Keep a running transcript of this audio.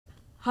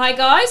Hi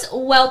guys,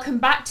 welcome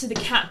back to the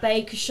Cat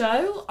Baker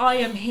Show. I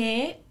am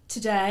here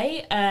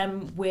today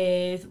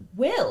with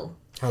Will.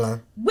 Hello.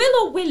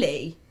 Will or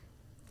Willie?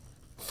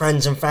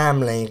 Friends and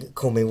family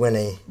call me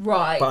Willie.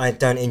 Right. But I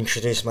don't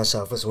introduce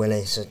myself as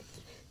Willie, so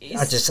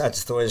I just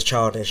thought it was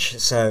childish,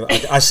 so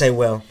I say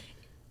Will.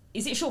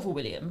 Is it short for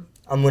William?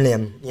 I'm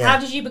William, yeah.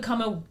 How did you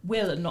become a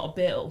Will and not a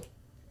Bill?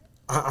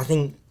 I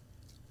think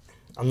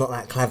I'm not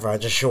that clever, I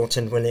just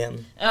shortened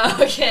William. Oh,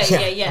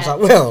 okay, yeah. I was like,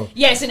 Will.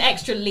 Yeah, it's an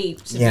extra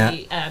leap to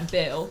be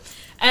Bill.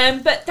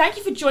 But thank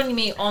you for joining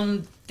me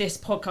on this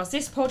podcast.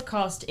 This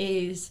podcast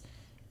is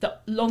the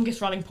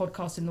longest running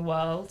podcast in the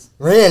world.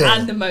 Really?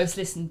 And the most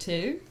listened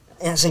to.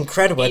 That's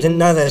incredible. I didn't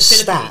know there's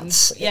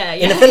stats. Yeah.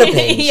 In the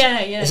Philippines? yeah.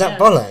 Is that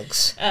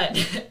bollocks?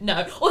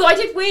 No. Although I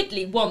did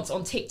weirdly once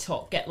on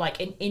TikTok get like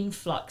an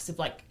influx of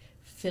like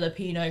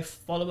Filipino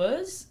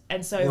followers,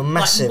 and so You're like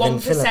massive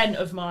 1%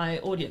 of my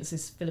audience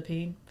is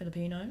Filipino.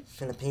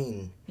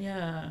 Philippine.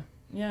 Yeah.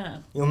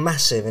 You're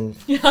massive in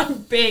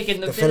I'm big in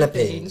the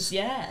Philippines.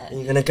 Yeah. Are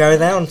you going to go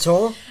there on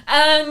tour?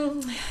 I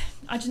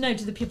don't know.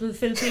 Do the people of the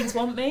Philippines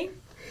want me?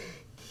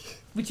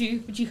 Would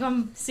you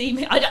come see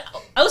me? I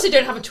also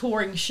don't have a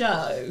touring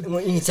show.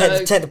 Well, you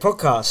can take the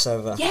podcast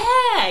over.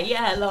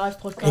 Yeah, live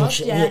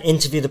podcast. You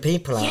interview the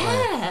people out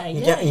there.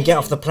 You get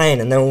off the plane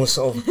and they're all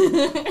sort of,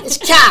 it's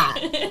Cat!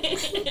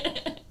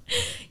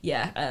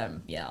 Yeah,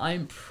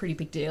 I'm a pretty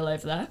big deal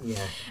over there.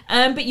 Yeah.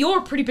 But you're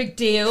a pretty big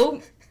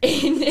deal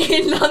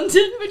in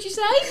London, would you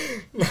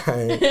say? No.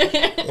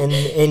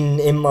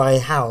 In my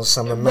house,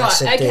 I'm a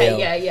massive deal.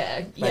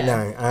 Yeah. But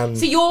no.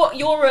 So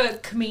you're a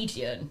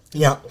comedian.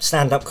 Yeah,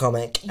 stand-up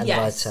comic and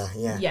writer.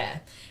 Yeah. Yeah,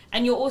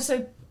 and you're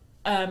also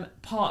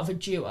part of a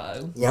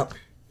duo. Yep.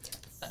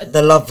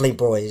 The Lovely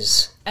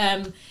Boys.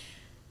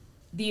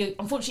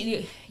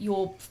 Unfortunately,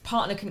 your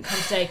partner couldn't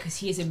come today because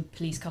he is in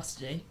police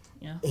custody.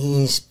 Yeah.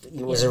 He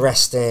was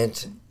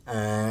arrested.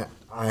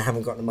 I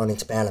haven't got the money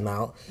to bail him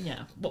out.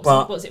 Yeah.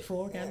 What was it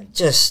for again?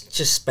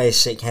 Just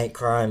basic hate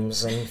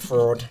crimes and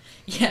fraud.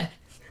 Yeah.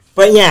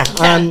 But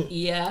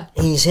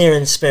he's here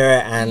in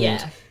spirit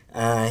and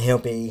he'll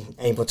be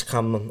able to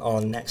come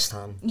on next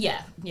time.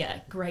 Yeah.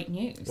 Great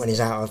news. When he's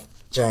out of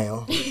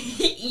jail.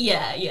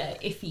 yeah.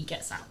 If he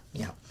gets out.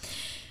 Yeah.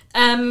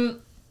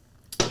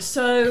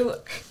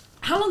 So,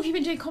 how long have you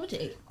been doing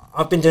comedy?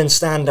 I've been doing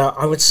stand-up,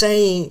 I would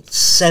say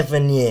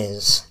 7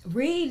 years.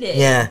 Really?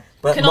 Yeah.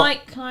 But can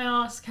I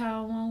ask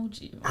how old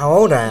you are? How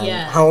old I am?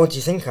 Yeah. How old do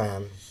you think I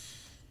am?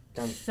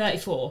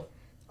 34.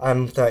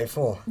 I'm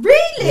 34. Really?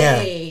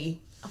 Yeah.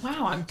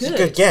 Wow, I'm good.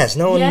 It's a good guess.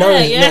 No one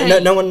knows. Yeah.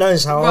 No one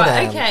knows how old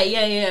I am.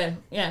 Okay.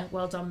 Yeah.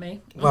 Well done, me.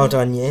 Well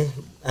done, you.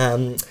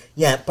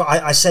 But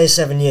I say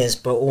 7 years,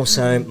 but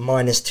also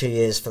minus 2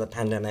 years for the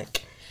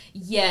pandemic.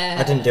 Yeah.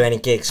 I didn't do any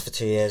gigs for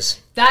 2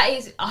 years.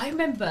 I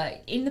remember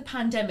in the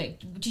pandemic,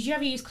 did you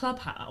ever use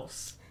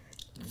Clubhouse?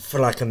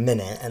 For like a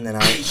minute, and then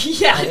I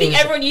think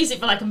everyone used it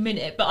for like a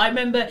minute, but I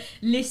remember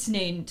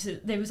listening to,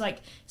 there was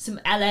like some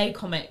LA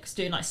comics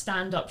doing like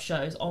stand-up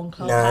shows on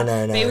Clubhouse.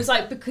 No. But it was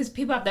like because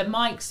people have their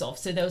mics off,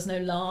 so there was no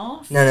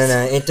laugh. No,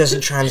 it doesn't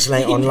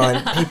translate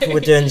online. People were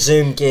doing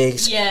Zoom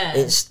gigs. Yeah.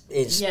 It's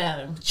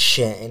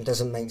shit, it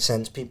doesn't make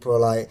sense. People are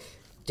like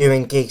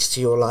doing gigs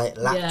to your like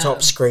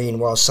laptop screen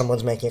while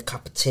someone's making a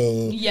cup of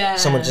tea. Yeah.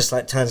 Someone just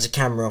like turns the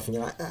camera off and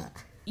you're like,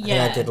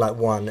 Yeah. I did like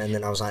one, and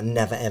then I was like,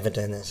 never ever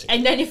doing this.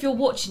 And then if you're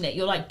watching it,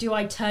 you're like, do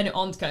I turn it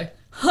on to go,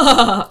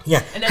 ha?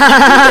 Yeah. And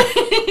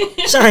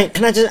then Sorry,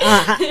 can I just...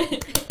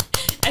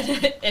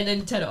 and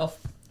then turn it off.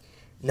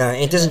 No,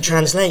 it doesn't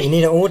translate. You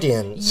need an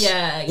audience.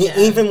 Yeah.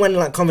 Even when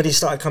like comedy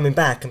started coming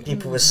back and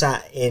people were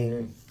sat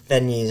in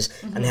venues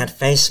and they had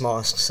face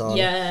masks on.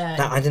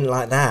 Yeah. I didn't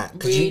like that.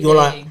 Because really? You're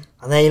like,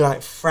 are they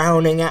like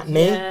frowning at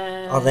me? Yeah.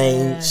 Are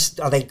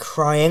they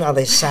crying? Are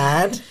they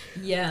sad?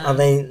 Yeah. Are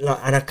they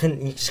like?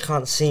 And you just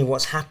can't see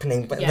what's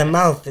happening. But the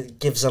mouth, it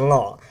gives a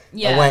lot.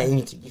 Yeah. Away,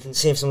 and you can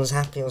see if someone's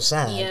happy or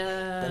sad.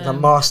 Yeah. But the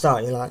masked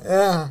out, you're like,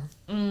 ah.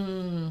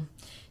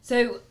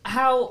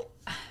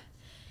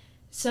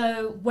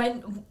 So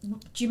when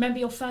do you remember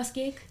your first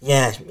gig?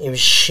 Yeah, it was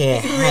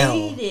sheer hell.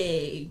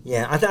 Really?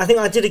 Yeah, I think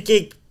I did a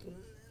gig.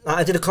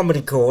 I did a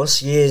comedy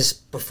course years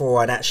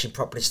before I'd actually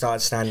properly started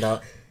stand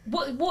up.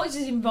 What is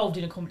involved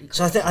in a comedy course?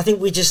 So I think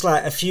we just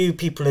like a few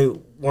people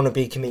who want to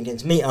be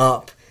comedians meet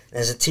up.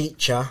 There's a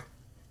teacher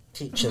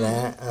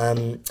there,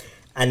 and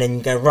then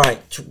you go, right,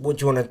 what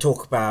do you want to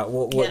talk about?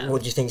 What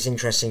do you think is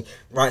interesting?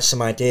 Write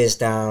some ideas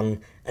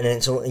down, and then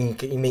it's all you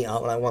meet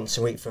up like once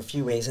a week for a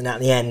few weeks, and at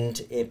the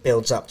end it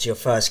builds up to your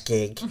first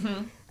gig,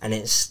 and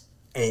it's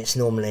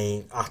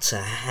normally utter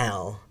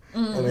hell.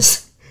 It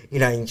was. You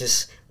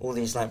just all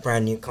these like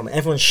brand new comics.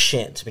 Everyone's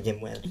shit to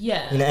begin with.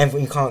 Yeah.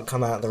 You can't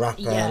come out the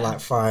rapper like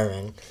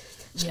firing.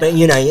 But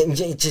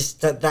it just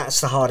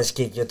that's the hardest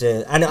gig you'll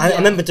do. And I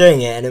remember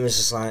doing it, and it was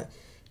just like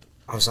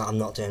I was like, I'm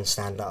not doing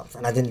stand up,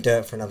 and I didn't do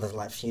it for another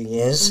like few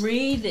years.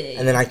 Really.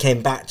 And then I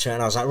came back to it,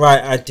 and I was like,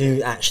 right, I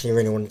do actually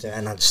really want to do it,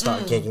 and I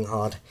started gigging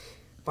hard.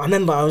 But I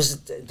remember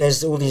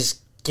there's all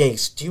these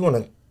gigs. Do you want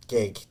to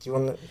gig? Do you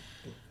want to?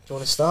 you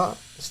want to start?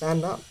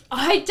 Stand up?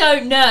 I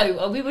don't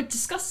know. We were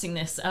discussing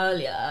this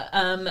earlier.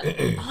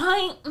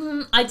 I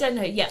don't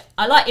know. Yeah,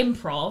 I like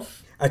improv.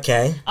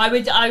 Okay.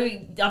 I've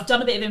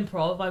done a bit of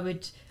improv.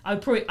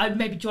 I'd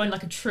maybe join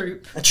like a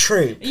troupe. A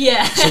troupe?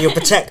 Yeah. So you're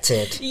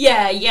protected?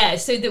 Yeah.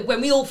 So that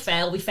when we all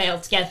fail, we fail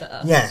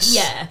together. Yes.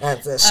 Yeah.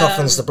 That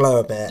softens the blow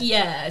a bit.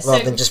 Yeah.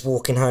 Rather than just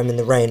walking home in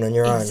the rain on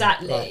your own.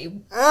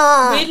 Exactly.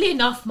 Like, Weirdly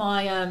enough,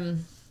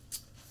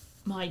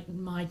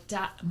 my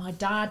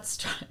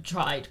dad's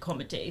tried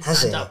comedy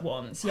stand up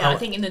once. Yeah, I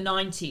think in the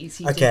 90s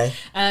he did.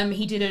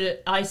 He did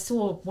I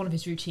saw one of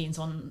his routines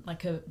on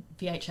like a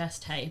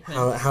VHS tape.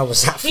 How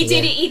was that for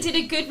you? He did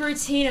a good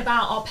routine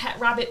about our pet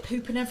rabbit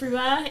pooping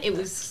everywhere. It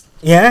was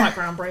quite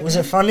groundbreaking. Was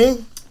it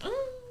funny?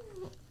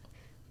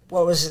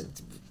 What was it?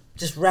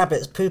 Just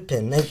rabbits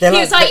pooping. It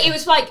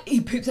was like he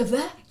poops over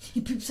there. He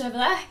poops over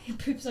there. He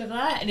poops over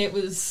there, and it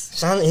was.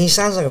 He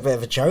sounds like a bit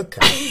of a joker.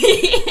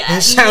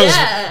 He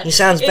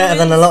sounds better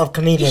than a lot of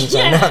comedians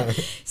I know.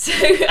 So,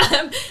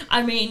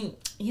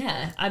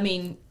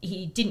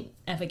 he didn't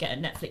ever get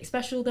a Netflix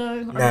special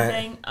though or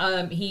anything.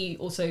 He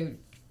also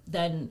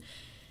then,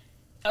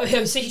 so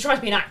he tried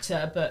to be an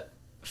actor but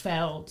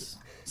failed.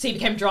 So he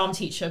became a drama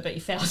teacher, but he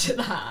failed at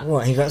that.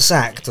 What, he got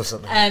sacked or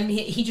something?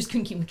 He just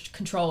couldn't keep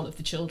control of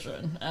the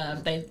children.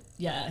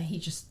 He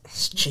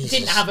just Jesus.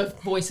 didn't have a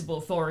voice of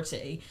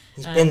authority.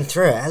 He's been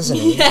through it, hasn't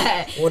he?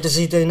 Yeah. What does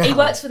he do now? He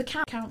works for the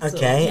council.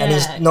 Okay, and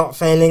he's not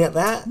failing at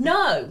that?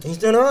 No. He's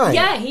doing all right?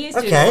 Yeah, he is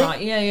doing all right.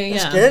 Yeah.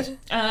 That's good.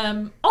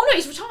 Oh no,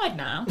 he's retired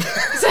now.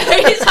 So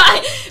it's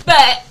like,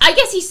 but I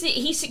guess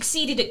he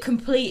succeeded at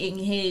completing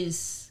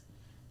his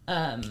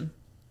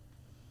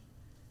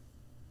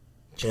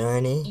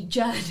journey.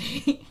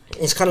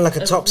 It's kind of like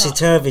a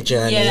topsy-turvy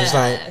journey. Yeah. It's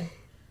like,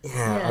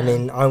 I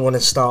mean, I want to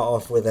start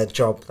off with a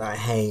job that I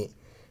hate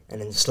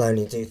and then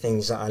slowly do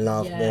things that I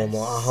love more and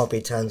more. Our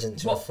hobby turns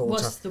into a full-time.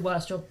 What's the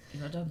worst job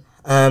you've ever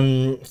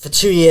done? For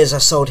 2 years I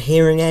sold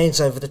hearing aids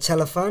over the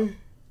telephone.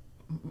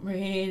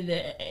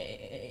 Really?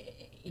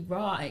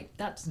 Right,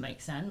 that doesn't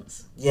make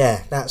sense.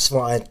 Yeah, that's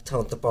what I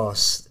told the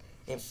boss.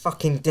 It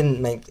fucking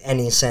didn't make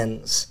any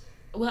sense.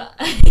 Well,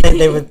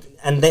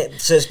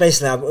 so it's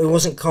basically, it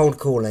wasn't cold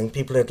calling.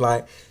 People had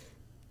like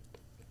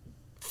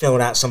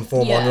filled out some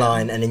form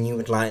online, and then you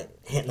would like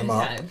hit them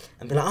up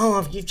and be like,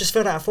 "Oh, you've just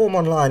filled out a form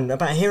online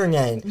about a hearing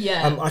aid.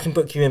 Yeah, I can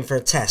book you in for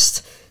a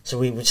test." So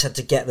we just had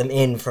to get them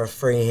in for a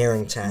free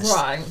hearing test.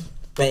 Right.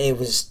 But it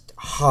was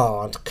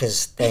hard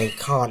because they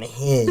can't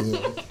hear you.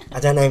 I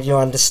don't know if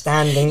you're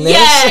understanding this.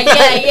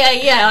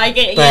 Yeah. I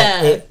get it.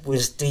 But it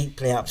was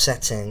deeply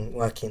upsetting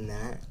working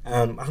there.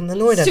 I'm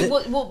annoyed at it.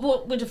 So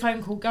what would a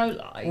phone call go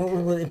like?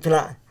 It'd be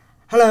like,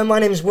 "Hello, my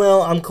name's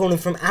Will. I'm calling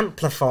from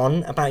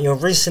Amplifon about your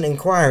recent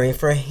inquiry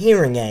for a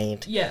hearing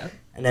aid." Yeah.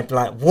 And they'd be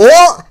like,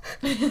 "What?"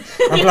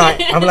 I'm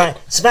like,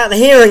 "It's about the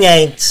hearing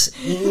aids.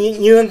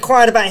 You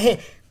inquired about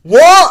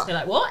what?" They're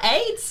like, "What?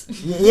 AIDS?"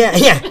 Yeah.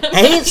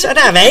 AIDS? I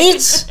don't have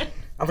AIDS.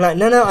 I'm like,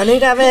 no, I need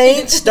to have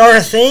AIDS,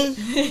 Dorothy.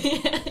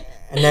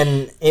 And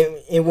then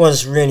it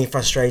was really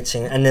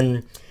frustrating. And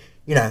then,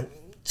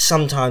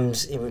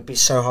 sometimes it would be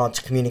so hard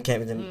to communicate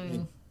with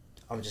them.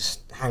 I would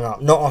just hang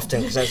up. Not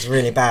often, because that's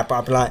really bad. But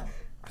I'd be like,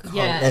 I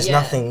can't. There's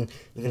nothing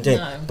you can do.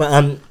 No.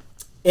 But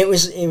it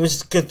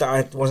was good that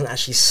I wasn't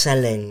actually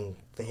selling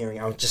the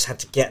hearing. I just had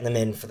to get them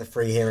in for the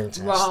free hearing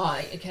test.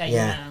 Right. Okay.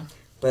 Yeah.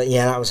 But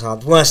that was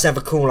hard. Worst ever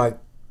call I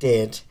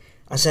did.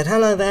 I said,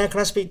 "Hello there. Can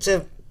I speak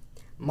to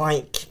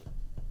Mike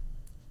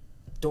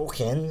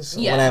Dawkins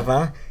or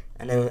whatever?"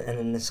 And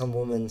then some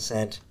woman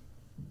said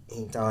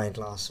he died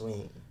last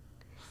week.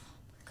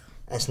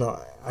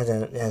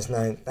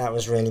 That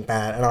was really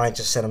bad. And I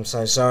just said, "I'm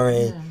so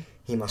sorry." Yeah.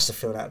 He must have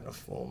filled out the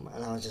form,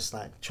 and I was just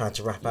like trying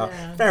to wrap up.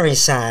 Very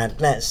sad.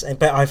 But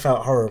I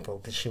felt horrible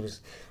because she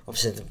was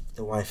obviously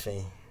the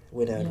wifey,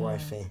 widowed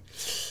wifey.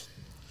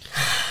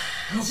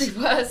 It'd be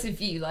worse if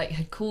you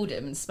had called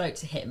him and spoke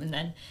to him, and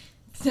then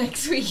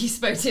next week you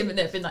spoke to him and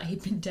they'd been like,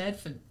 "He'd been dead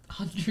for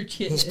 100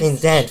 years. He's been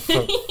dead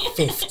for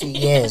 50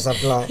 years."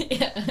 I'm like,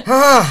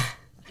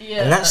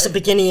 Yeah. And that's the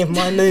beginning of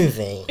my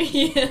movie.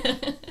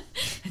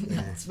 And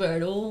that's where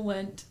it all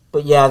went.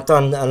 But yeah, I've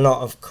done a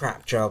lot of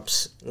crap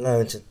jobs.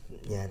 Loads of,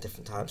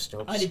 different types of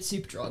jobs. I did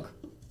Superdrug.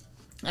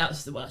 That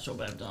was the worst job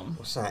I've ever done.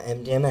 What's that,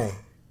 MDMA?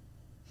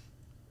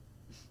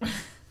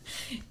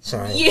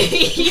 Sorry.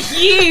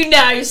 You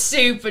know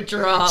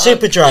Superdrug.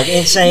 Superdrug,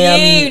 it's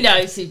a...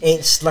 Superdrug.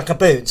 It's like a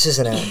Boots,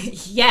 isn't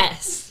it?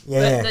 Yes.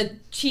 But the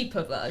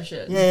cheaper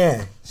version.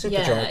 Yeah.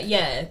 Superdrug.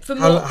 Yeah.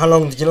 How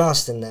long did you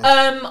last in there?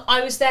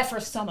 I was there for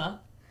a summer.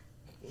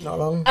 Not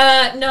long?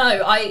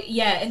 No,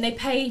 and they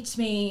paid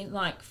me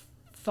like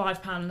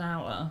 £5 an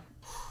hour.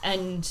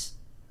 And...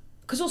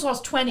 Because also I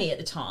was 20 at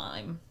the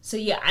time. So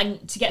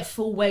and to get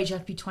full wage you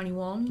have to be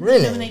 21. Really?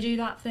 You know when they do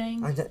that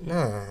thing? I don't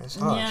know. It's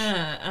harsh.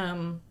 Yeah.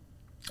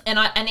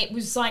 And it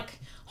was like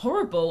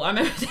horrible. I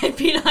remember they'd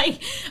be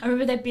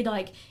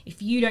like,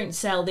 "If you don't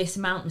sell this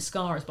amount of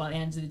mascaras by the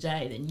end of the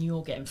day, then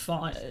you're getting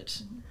fired."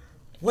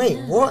 Wait,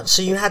 what?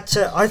 So you had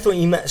to... I thought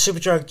you met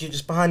Superdrug, you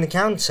just behind the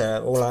counter,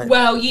 or like...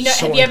 Well,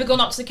 have you ever gone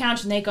up to the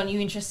counter and they've gone,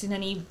 "You interested in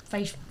any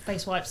face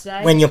wipes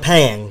today?" When you're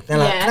paying. They're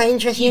like, "Can I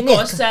interest you in this?"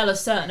 You've got to sell a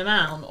certain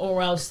amount,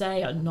 or else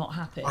they are not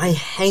happy. I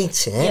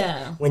hate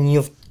it when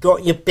you've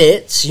got your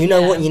bits, you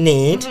know what you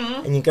need,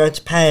 and you go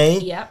to pay.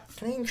 Yep.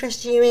 "Can I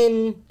interest you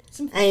in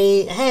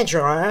a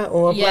hairdryer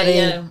or a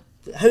bloody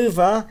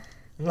Hoover?"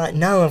 I'm like,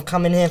 "No, I've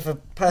come in here for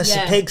Percy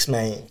Pigs,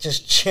 mate.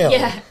 Just chill."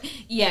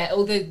 Yeah.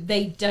 Although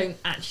they don't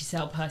actually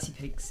sell Percy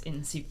Pigs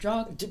in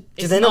Superdrug. Do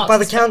they not by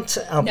the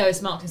counter? Oh. No,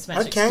 it's Marks and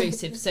Spencer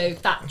exclusive. So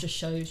that just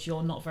shows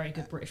you're not a very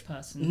good British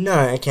person. No,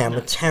 okay, I'm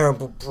a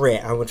terrible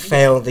Brit. I would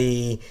fail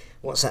the...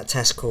 What's that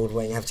test called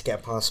where you have to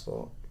get a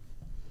passport?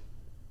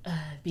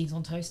 Beans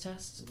on toast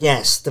test.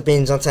 Yes, the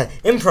beans on toast.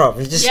 Improv.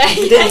 You just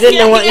you didn't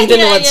know what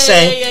to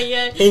say.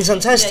 Yeah. Beans on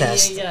toast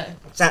test. Yeah.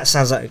 That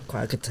sounds like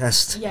quite a good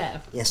test. Yeah.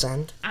 Yes,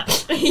 and?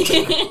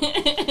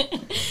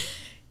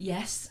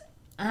 Yes,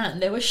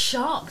 and there were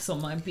sharks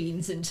on my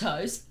beans and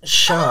toast.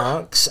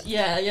 Sharks?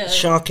 Yeah.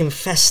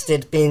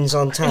 Shark-infested beans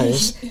on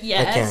toast?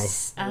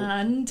 Yes, okay.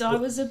 And I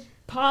was a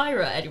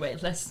pirate. Anyway,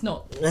 let's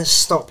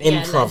stop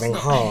improving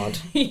hard.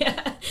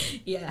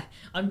 Yeah.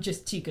 I'm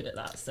just too good at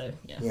that, so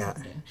yeah.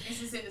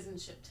 It's a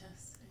citizenship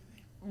test.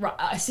 Right,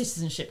 a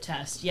citizenship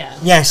test, yeah.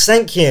 Yes,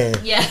 thank you.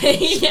 Yeah.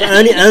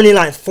 Only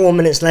like 4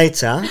 minutes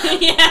later.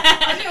 Yeah.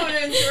 I didn't want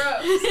to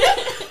interrupt.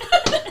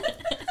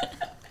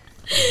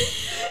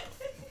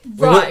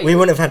 Right. We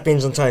wouldn't have had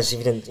beans on toast if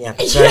you didn't. Yeah.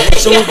 So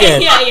it's all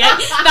good. Yeah.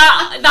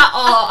 That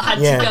art had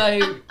to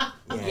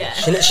go. Yeah.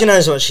 She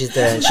knows what she's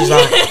doing. She's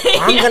like,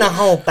 "I'm gonna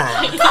hold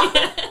back."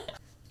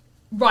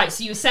 Right.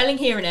 So you were selling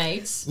hearing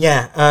aids.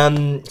 Yeah.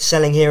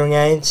 Selling hearing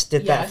aids.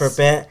 Did that for a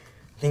bit.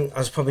 I think I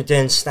was probably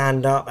doing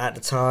stand up at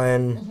the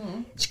time.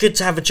 Mm-hmm. It's good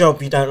to have a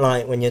job you don't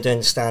like when you're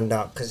doing stand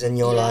up, because then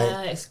you're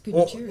it's good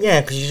material. Yeah,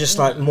 because you're just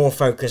like more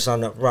focused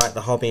on the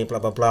hobby, blah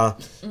blah blah.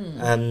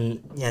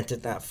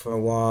 Did that for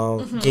a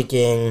while.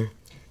 Gigging,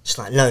 just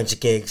like loads of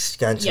gigs,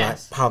 going to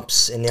like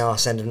pubs in the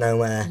arse end of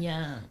nowhere.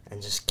 Yeah,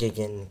 and just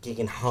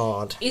gigging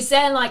hard. Is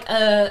there like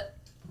a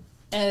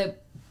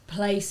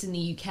place in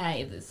the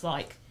UK that's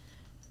like?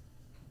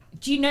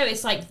 Do you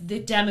notice like the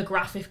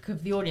demographic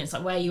of the audience,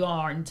 like where you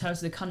are in terms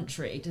of the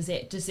country? Does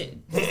it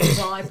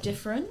vibe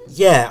different?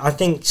 Yeah, I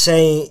think.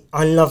 Say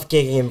I love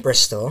gigging in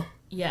Bristol.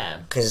 Yeah,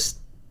 because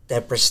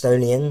they're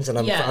Bristolians, and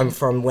I'm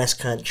from West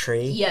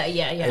Country. Yeah.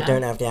 I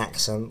don't have the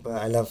accent, but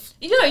I love.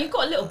 You've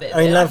got a little bit.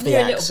 I love the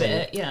accent. A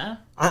little bit, yeah.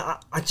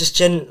 I just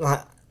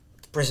like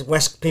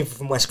people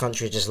from West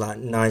Country are just like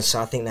nice.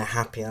 So I think they're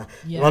happier.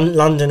 Yeah.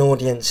 London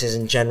audiences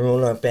in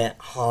general are a bit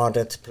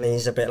harder to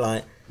please. A bit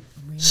like.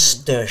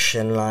 Stush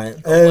and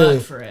like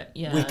work for it.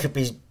 Yeah. We could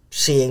be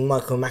seeing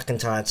Michael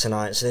McIntyre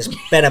tonight, so this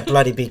better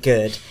bloody be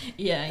good.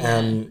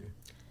 Yeah.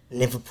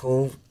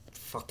 Liverpool,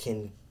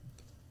 fucking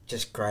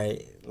just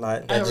great.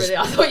 Like really?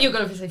 I thought you were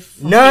gonna say.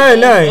 No.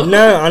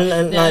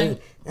 Like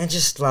they're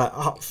just like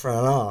up for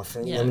a laugh.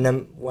 And, I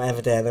mean,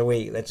 whatever day of the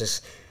week, they're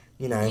just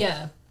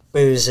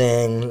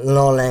boozing,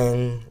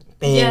 lolling,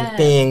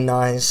 being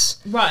nice.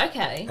 Right.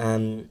 Okay.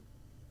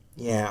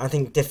 I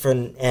think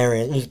different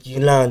areas you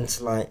learn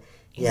to like.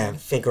 Yeah,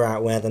 figure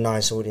out where the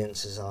nice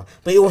audiences are,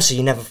 but also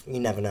you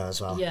never know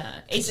as well. Yeah,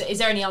 is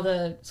there any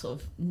other sort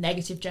of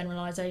negative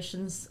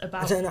generalisations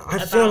about? I don't know. I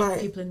feel like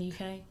people in the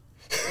UK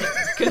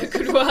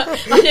could work.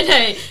 I don't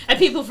know. And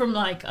people from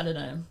like I don't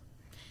know,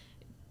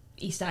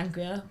 East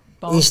Anglia.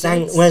 Where's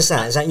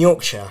that? Is that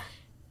Yorkshire?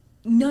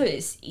 No,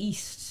 it's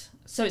East.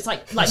 So it's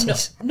like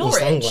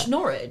Norwich.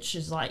 Norwich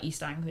is like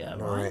East Anglia, right?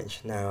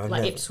 Norwich, no,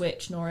 like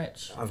Ipswich,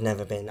 Norwich. I've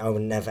never been. I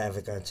would never ever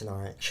go to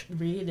Norwich.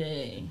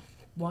 Really?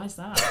 Why is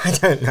that? I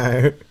don't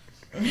know.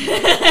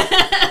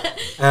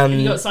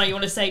 You got something you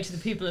want to say to the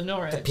people in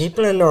Norwich? The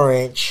people in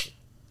Norwich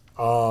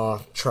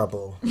are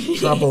troubled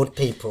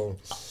people.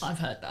 I've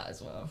heard that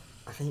as well.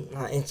 I think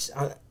like it's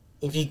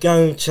if you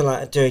go to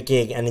like do a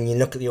gig and then you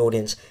look at the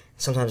audience,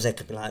 sometimes they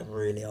could be like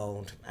really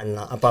old and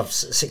like above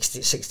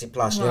 60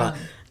 plus. Right.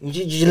 You're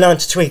like you learn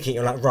to tweak it.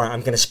 You're like, right,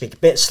 I'm going to speak a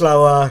bit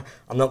slower.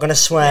 I'm not going to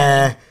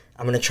swear. Yeah.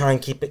 I'm going to try and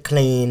keep it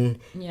clean.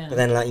 Yeah. But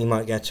then like you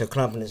might go to a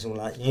club and it's all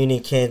like uni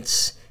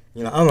kids.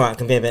 You're like, right, I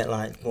can be a bit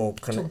like more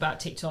kind of... Talk about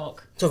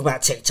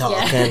TikTok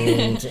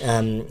and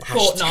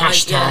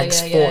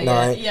hashtags,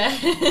 Fortnite. Yeah.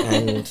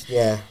 And,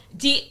 yeah.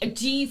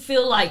 Do you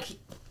feel like...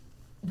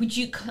 Would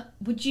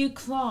you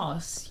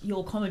class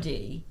your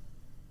comedy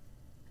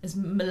as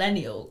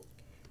millennial?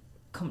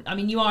 I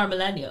mean, you are a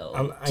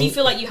millennial. Do you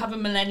feel like you have a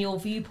millennial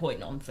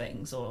viewpoint on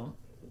things or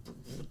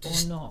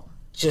not?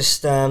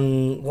 Just,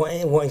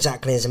 what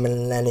exactly is a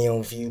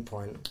millennial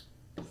viewpoint?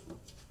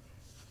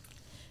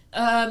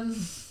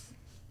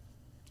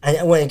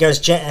 And when it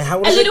goes, how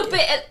old a little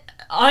bit.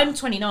 I'm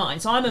 29,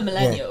 so I'm a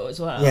millennial as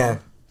well. Yeah.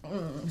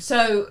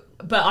 So,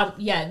 but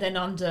then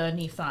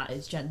underneath that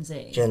is Gen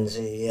Z. Gen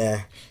Z,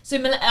 yeah. So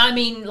I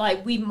mean,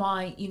 like we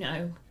might,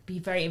 be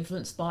very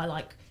influenced by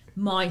like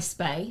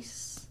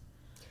MySpace.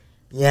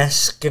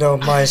 Yes, good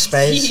old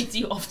MySpace. Do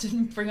you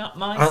often bring up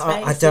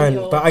MySpace? I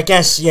don't, but I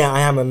guess, yeah,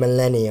 I am a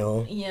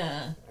millennial.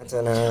 Yeah. I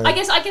don't know. I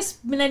guess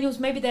millennials,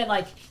 maybe they're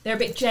a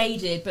bit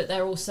jaded, but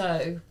they're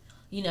also,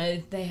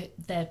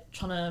 they're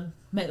trying to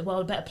make the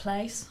world a better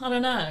place. I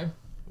don't know.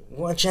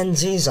 What are Gen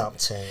Z's up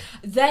to?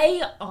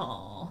 They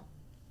are...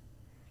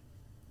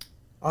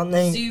 Aren't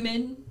they...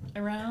 zooming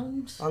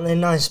around. Aren't they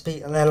nice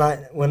people? They're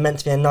like, we're meant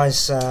to be a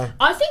nice...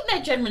 I think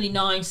they're generally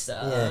nicer.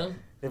 Yeah.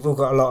 They've all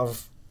got a lot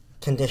of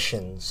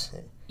conditions.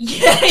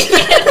 Yeah,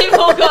 they've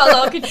all got a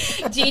lot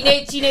of... Do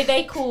you know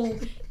they call...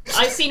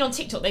 I've seen on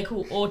TikTok they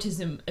call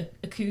autism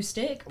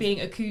acoustic,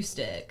 being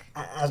acoustic.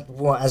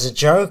 As a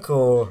joke,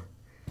 or...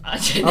 I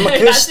don't know. I'm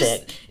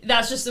acoustic.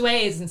 That's just the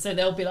way it is, and so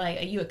they'll be like,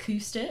 "Are you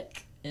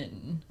acoustic?"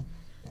 And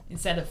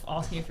instead of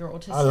asking if you're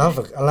autistic. I love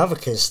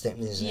acoustic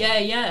music.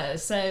 Yeah.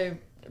 So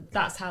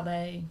that's how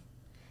they.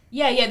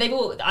 Yeah. They've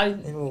all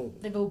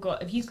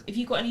got. Have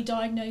you got any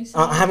diagnoses?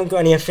 I haven't got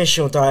any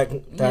official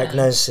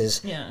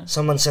diagnosis. Yeah.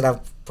 Someone said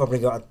I've probably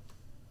got a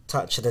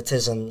touch of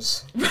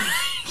autisms.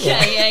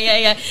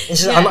 Yeah.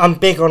 I'm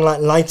big on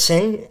like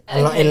lighting,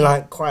 in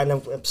like quite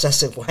an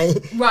obsessive way.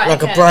 Right.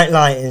 Like a bright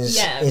light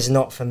is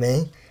not for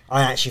me.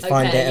 I actually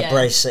find it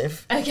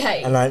abrasive.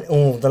 Okay. And like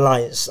all the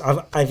lights,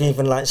 I've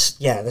even like this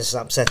is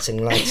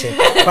upsetting lighting,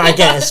 but I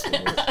guess.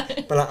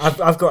 But like,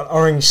 I've got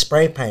orange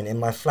spray paint in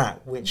my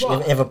flat, which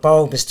if a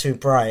bulb is too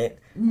bright,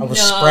 I will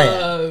spray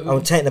it. I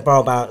will take the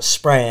bulb out,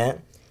 spray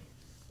it,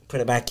 put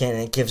it back in,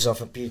 and it gives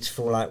off a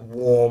beautiful like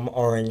warm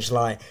orange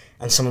light.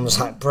 And someone was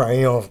like, "Bro,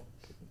 you're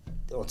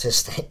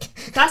autistic."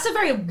 That's a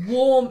very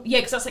warm,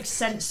 because that's like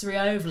sensory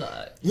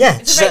overload.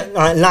 Yeah,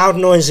 like loud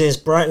noises,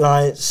 bright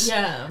lights.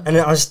 Yeah. And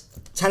I was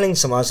telling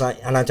someone, I was like,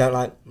 and I don't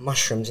like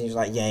mushrooms. And he was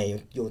like, yeah,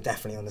 you're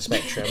definitely on the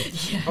spectrum.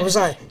 I was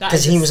like,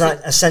 because he was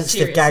like a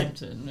sensitive gag,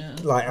 symptom, yeah.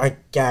 like I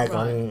gag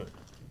on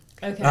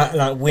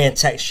like weird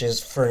textures,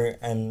 fruit,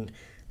 and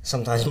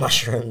sometimes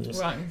mushrooms,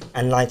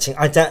 and lighting.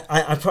 I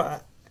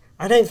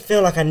don't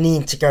feel like I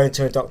need to go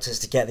to a doctor's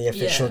to get the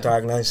official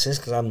diagnosis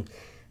because I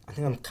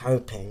think I'm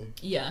coping.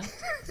 Yeah.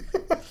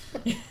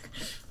 I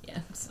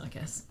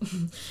guess.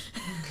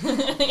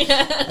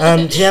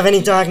 Do you have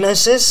any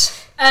diagnosis?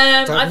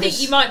 I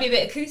think you might be a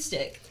bit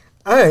acoustic.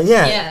 Oh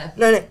yeah. Yeah.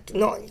 No,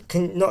 not.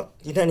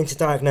 You don't need to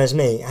diagose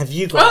me. Have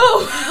you got?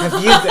 Oh.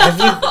 Have you? I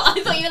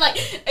thought you were like,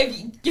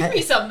 give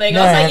me something.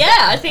 No, I was like,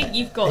 yeah, I think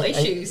you've got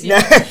issues.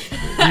 No,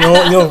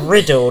 you're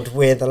riddled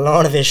with a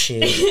lot of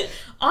issues.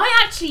 I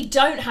actually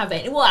don't have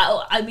any.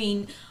 Well, I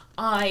mean,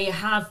 I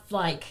have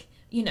like,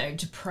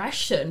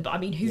 depression, but I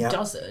mean, who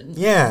doesn't?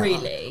 Yeah.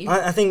 Really.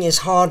 I think it's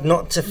hard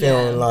not to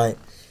feel like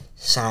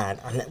sad.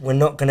 We're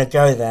not going to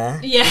go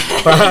there. Yeah.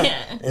 But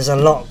there's a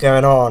lot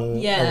going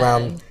on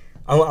around.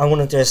 I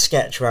want to do a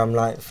sketch where I'm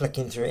like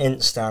flicking through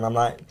Insta and I'm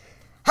like,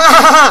 ha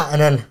ha ha,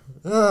 and then.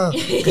 You're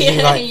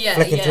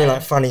flicking through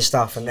like funny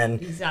stuff and then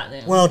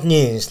world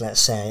news, let's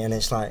say, and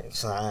it's like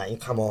you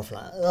come off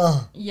like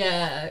but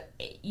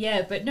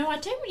no, I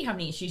don't really have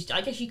any issues.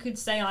 I guess you could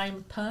say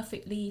I'm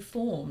perfectly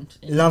formed.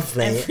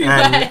 Lovely,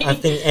 and I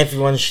think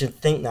everyone should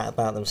think that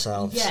about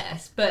themselves.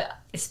 Yes, but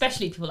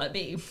especially people like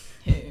me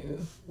who.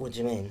 What do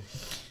you mean?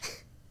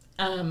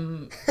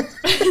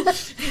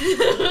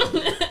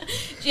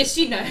 Just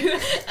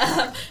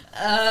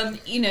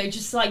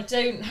just like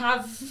don't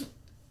have.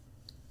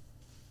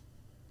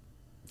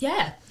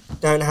 Yeah.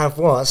 Don't have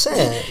what? Say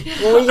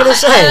it. What were you going to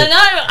say? I don't know.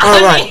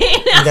 Right.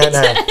 You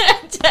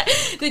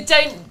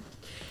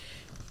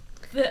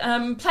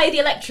don't know. Play the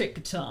electric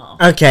guitar.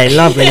 Okay,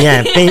 lovely.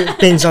 Yeah,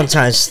 beans on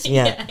toast.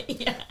 Yeah.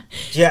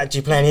 Yeah. Do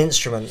you play any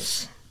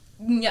instruments?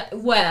 Yeah.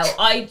 Well,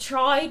 I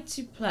tried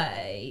to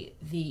play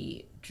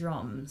the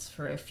drums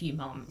for a few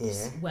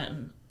months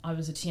when I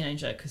was a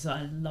teenager because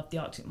I loved the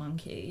Arctic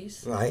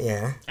Monkeys. Right.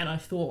 Yeah. And I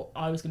thought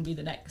I was going to be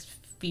the next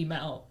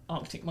female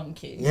Arctic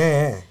Monkey.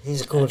 Yeah,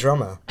 he's a cool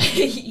drummer.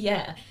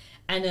 Yeah,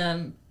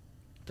 and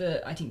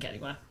but I didn't get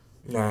anywhere.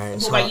 No,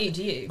 it's what about you?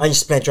 Do you? I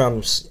used to play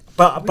drums,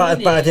 but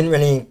Really? I didn't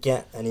really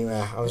get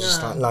anywhere. I was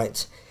just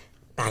liked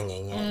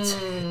banging it,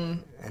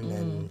 and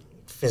then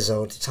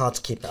fizzled. It's hard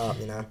to keep it up,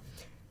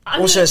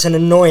 Also, it's an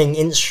annoying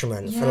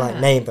instrument for like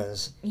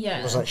neighbours. Yeah,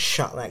 it was like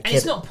shut that kid. And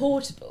it's not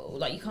portable.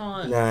 Like you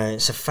can't. No,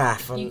 it's a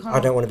faff. I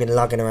don't want to be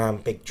lugging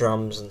around big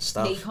drums and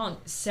stuff. Yeah, you can't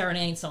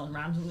serenade someone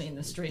randomly in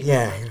the street.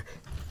 Yeah.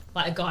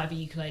 Like a guy with a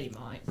ukulele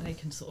might. They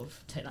can sort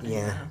of take that.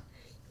 Yeah.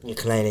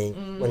 Ukulele.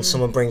 When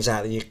someone brings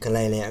out the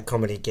ukulele at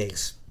comedy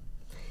gigs,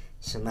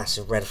 it's a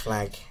massive red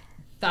flag.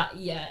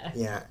 Yeah,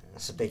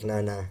 it's a big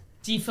no-no.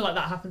 Do you feel like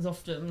that happens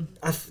often?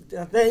 I've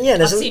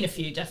seen a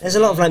few, definitely. There's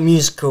a lot of like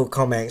musical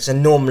comics,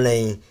 and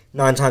normally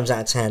 9 times out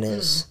of 10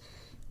 is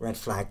red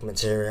flag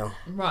material.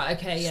 Right.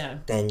 Okay. Yeah.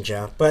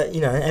 Danger, but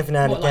every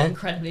now and again. Like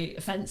incredibly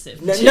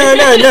offensive. No,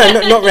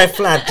 not red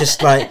flag.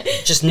 Just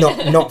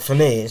not for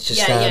me. It's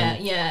just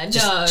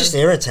just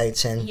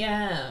irritating.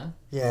 Yeah.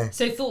 Yeah.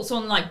 So thoughts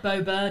on like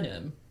Bo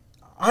Burnham?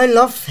 I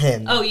love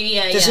him. Oh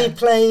yeah. Does he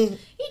play?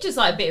 He just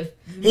like a bit of.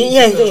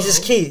 He's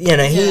just cute.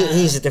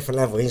 He's a different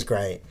level. He's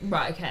great.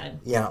 Right. Okay.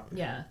 Yeah.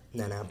 Yeah.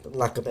 No, but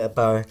like a bit of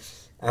Bo.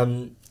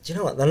 Do you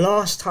know what? The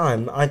last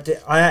time I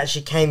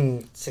actually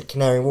came to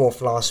Canary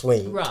Wharf last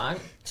week. Right.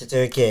 To do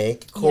a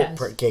gig,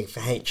 corporate gig for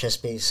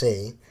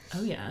HSBC.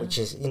 Oh, yeah. Which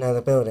is,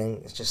 the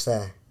building, it's just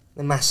there.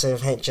 The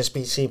massive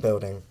HSBC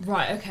building.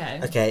 Right,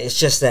 okay. Okay, it's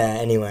just there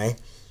anyway.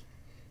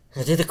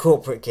 I did a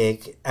corporate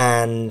gig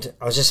and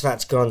I was just about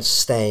to go on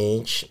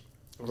stage.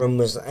 Room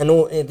was... And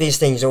all these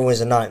things are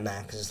always a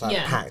nightmare because it's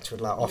packed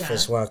with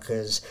office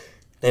workers.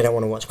 They don't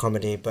want to watch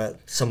comedy, but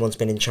someone's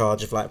been in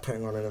charge of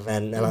putting on an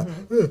event. They're like,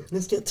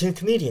 let's get 2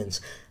 comedians.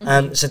 So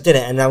I did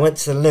it and I went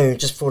to the loo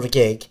just before the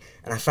gig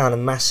and I found a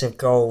massive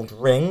gold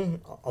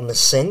ring on the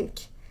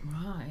sink.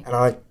 Right.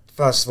 And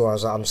first of all, I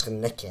was like, I'm just going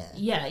to nick it.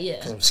 Yeah.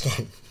 Because I'm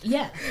scared.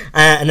 Yeah.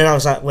 And then I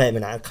was like, wait a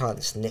minute, I can't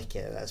just nick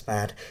it. That's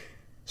bad.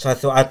 So I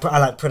thought I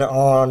put it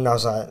on. I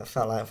was like, I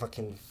felt like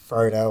fucking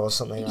Frodo or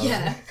something.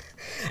 Yeah.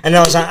 And I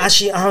was like,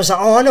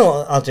 oh, I know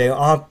what I'll do.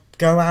 I'll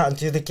go out and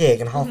do the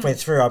gig, and halfway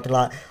through, I'll be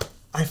like,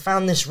 I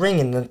found this ring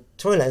in the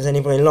toilet. Has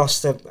anybody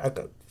lost a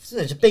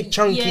big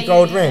chunky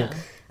gold ring? And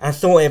I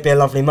thought it'd be a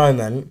lovely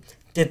moment.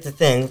 Did the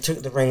thing,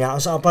 took the ring out. I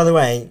was like, oh, by the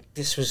way,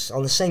 this was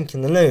on the sink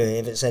in the loo,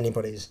 if it's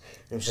anybody's.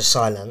 It was just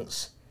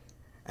silence.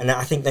 And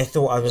I think they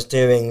thought I was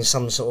doing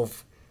some sort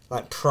of,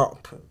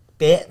 prop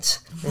bit.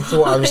 They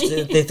thought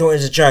they thought it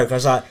was a joke. I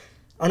was like,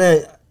 oh,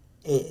 no,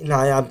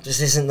 this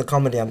isn't the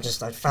comedy. I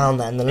found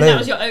that in the loo. And that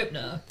was your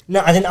opener?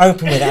 No, I didn't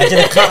open with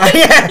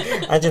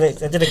it. I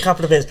did a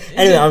couple of bits.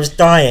 Anyway, I was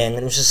dying,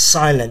 and it was just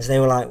silence. They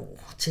were like,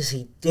 what is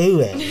he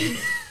doing?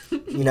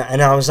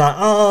 And I was like,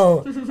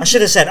 oh, I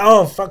should have said,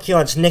 oh, fuck you,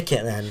 I'll just nick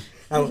it then.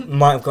 That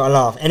might have got a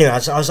laugh. Anyway, I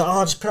was like, oh,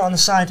 I'll just put it on the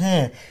side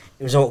here.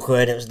 It was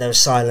awkward, there was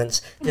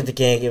silence. Did the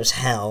gig, it was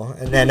hell.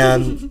 And then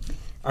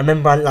I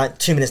remember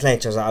 2 minutes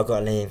later, I was like, I've got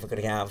to leave, I've got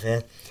to get out of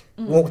here.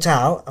 Walked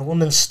out, a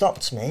woman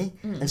stopped me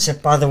and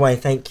said, by the way,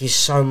 thank you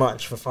so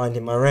much for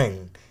finding my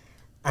ring.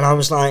 And I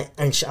was like,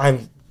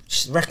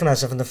 she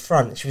recognised her from the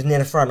front, she was near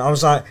the front. I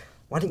was like,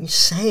 why didn't you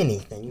say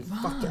anything?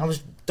 I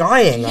was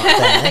dying up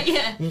there.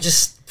 Yeah. You're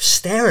just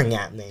staring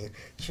at me.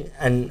 She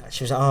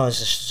was like, oh, I was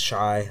just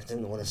shy. I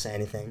didn't want to say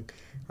anything.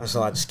 I was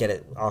like, I'd just get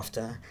it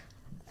after.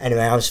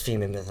 Anyway, I was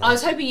fuming with her. I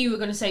was hoping you were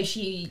going to say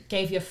she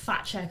gave you a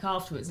fat check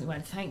afterwards and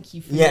went, thank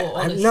you for your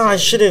honesty. No, I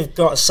should have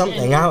got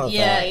something out of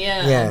that.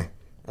 Yeah.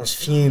 I was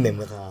fuming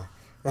with her.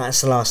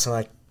 That's the last time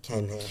I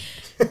came here.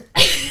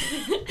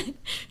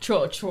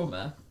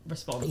 Trauma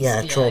response.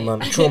 Yeah,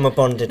 trauma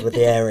bonded with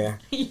the area.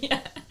 Yeah.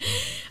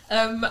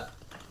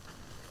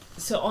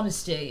 So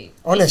honesty.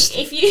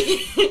 Honesty. If you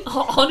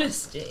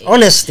honesty.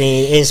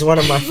 Honesty is one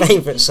of my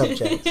favourite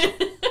subjects.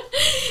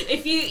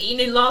 If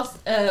last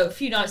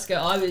few nights ago,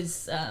 I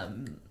was at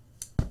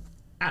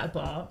a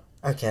bar.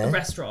 Okay. A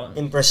restaurant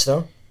in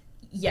Bristol.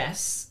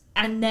 Yes,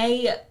 and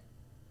they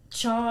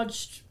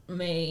charged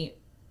me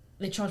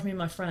and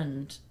my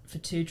friend for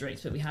 2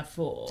 drinks, but we had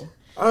 4.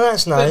 Oh,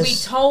 that's nice. But we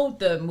told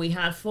them we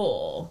had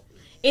 4.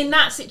 In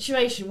that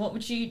situation, what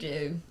would you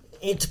do?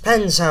 It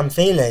depends how I'm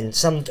feeling.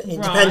 It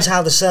depends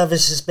how the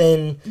service has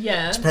been.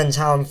 Yeah. It depends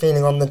how I'm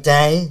feeling on the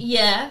day.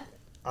 Yeah.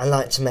 I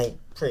like to make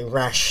pretty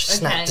rash,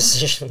 snap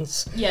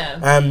decisions. Yeah.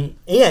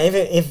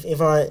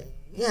 If I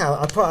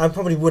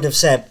probably would have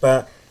said,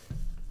 but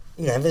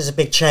if there's a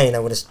big chain, I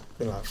would have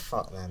been like,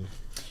 fuck them.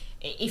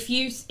 If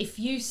you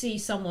see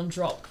someone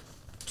drop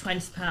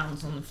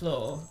 £20 on the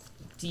floor,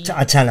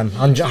 I tell them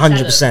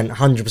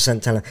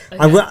 100% tell them.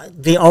 Okay.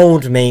 The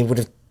old me would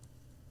have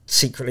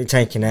secretly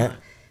taken it. Right.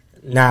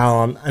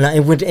 Now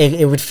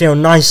it would feel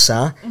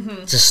nicer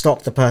to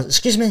stop the person.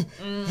 Excuse me,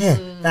 here,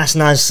 that's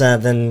nicer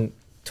than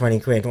 20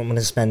 quid. What am I going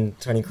to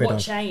spend 20 quid on?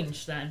 What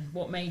changed then?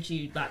 What made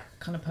you that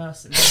kind of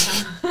person?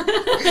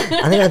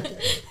 I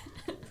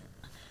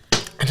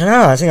don't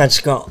know. I think I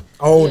just got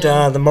older.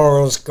 Yeah. The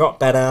morals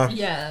got better.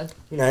 Yeah.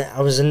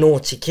 I was a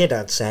naughty kid.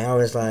 I'd say I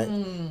was like,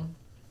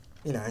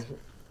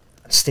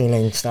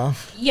 stealing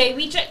stuff. Yeah,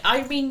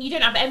 I mean, you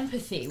don't have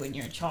empathy when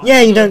you're a child.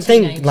 Yeah, you don't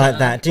think like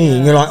that, do you?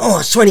 Yeah. You're like,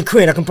 oh, it's 20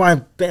 quid. I can buy a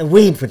bit of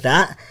weed with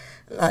that,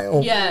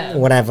 or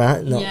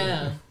whatever.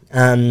 No,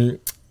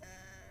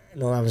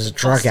 I was a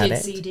drug busted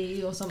addict.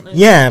 CD or something.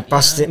 Yeah,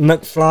 busted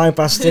McFly,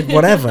 busted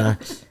whatever.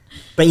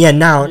 But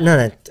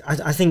no.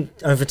 I think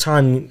over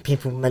time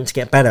people are meant to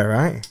get better,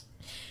 right?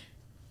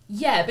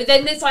 Yeah, but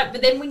then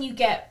when you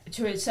get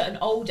to a certain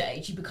old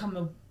age, you become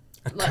a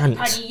cunt.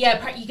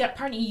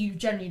 Apparently you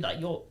generally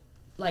you're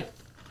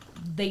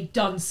they've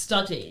done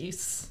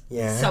studies.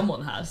 Yeah.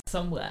 Someone has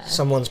somewhere.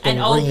 Someone's been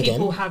and old reading.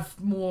 People have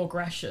more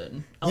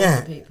aggression.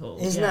 Older people.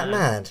 Isn't that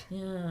mad?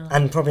 Yeah.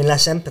 And probably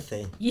less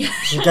empathy. Yeah.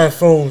 So you go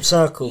full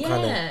circle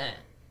kind of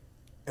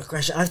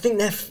aggression. I think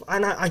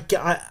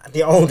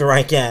the older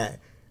I get,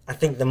 I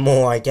think the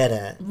more I get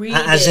it. Really?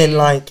 As in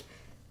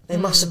they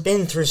must have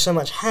been through so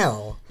much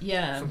hell.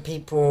 Yeah. From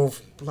people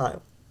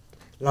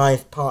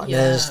life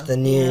partners, the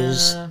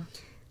news. Yeah.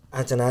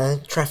 I don't know,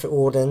 traffic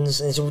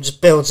wardens, and it all just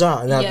builds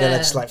up, and they're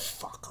just like,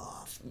 fuck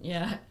off.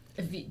 Yeah.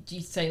 Do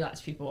you say that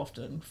to people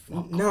often?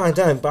 No, I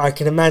don't, but I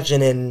can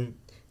imagine in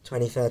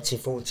 20, 30,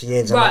 40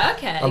 years. Right,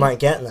 okay. I might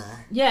get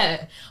there.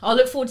 Yeah. I'll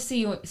look forward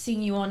to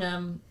seeing you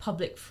on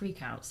public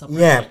freakout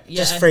somewhere. Yeah,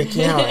 just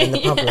freaking out in the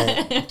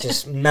public.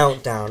 Just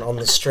meltdown on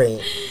the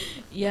street.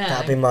 Yeah.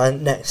 That'll be my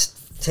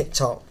next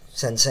TikTok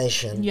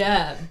sensation.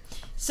 Yeah.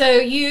 So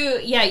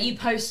you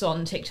post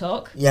on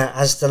TikTok. Yeah,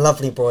 as the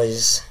Lovely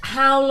Boys.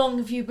 How long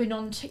have you been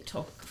on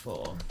TikTok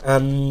for?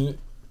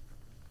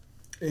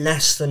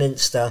 Less than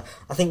Insta.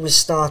 I think we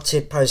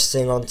started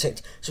posting on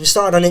TikTok. So we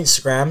started on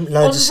Instagram.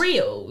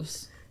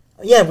 Reels?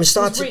 Yeah, we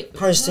started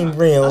posting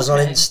Reels on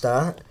okay.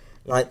 Insta.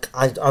 Like,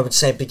 I would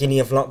say beginning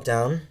of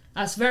lockdown.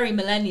 That's very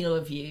millennial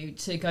of you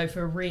to go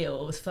for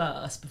Reels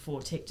first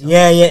before TikTok.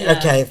 Yeah,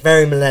 okay,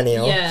 very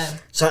millennial. Yeah.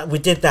 So we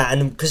did that,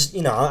 and because,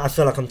 you know, I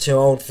feel like I'm too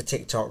old for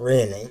TikTok,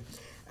 really.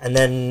 And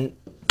then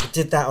we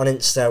did that on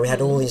Insta. We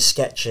had all these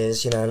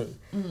sketches, you know,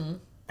 and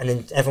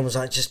then everyone was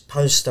like, just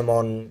post them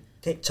on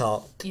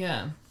TikTok.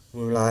 Yeah.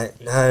 We were like,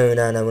 no,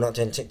 we're not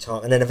doing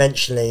TikTok. And then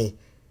eventually,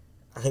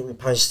 I think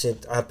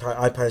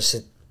I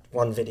posted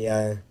one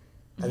video,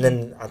 and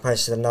then I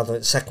posted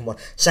another, second one.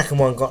 Second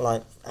one got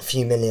like a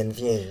few million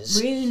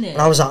views. Really?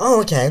 And I was like,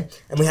 oh, okay.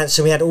 And we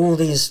had all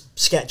these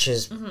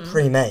sketches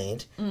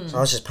pre-made. So I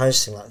was just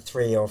posting like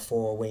 3 or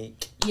 4 a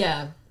week.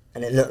 Yeah.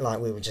 And it looked like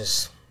we were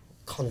just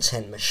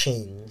content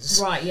machines.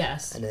 Right,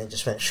 yes. And then it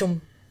just went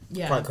shum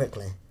quite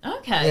quickly.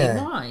 Okay,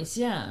 nice,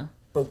 yeah.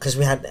 But because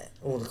we had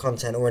all the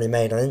content already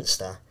made on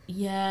Insta.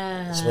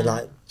 Yeah. So we're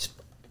like just,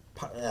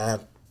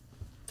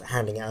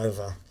 handing it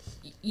over.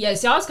 Yeah,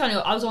 see, I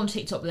was on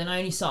TikTok, but then I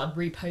only started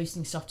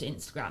reposting stuff to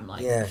Instagram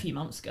like a few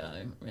months ago,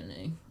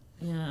 really.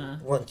 Yeah.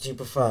 What do you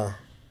prefer?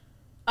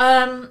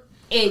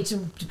 It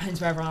depends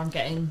wherever I'm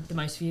getting the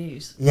most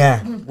views.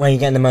 Yeah, where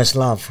you're getting the most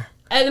love.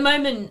 At the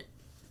moment,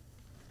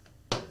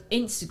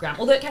 Instagram.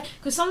 Although,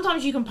 because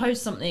sometimes you can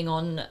post something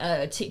on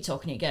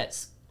TikTok and it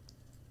gets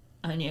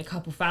only a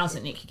couple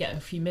thousand, it could get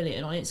a few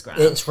million on Instagram.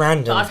 It's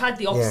random. But I've had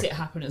the opposite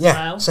happen as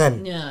well.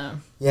 Same.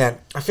 Yeah,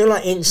 I feel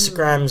like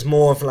Instagram's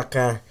more of like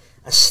a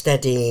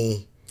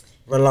steady,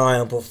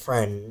 reliable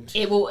friend.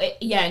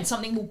 And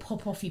something will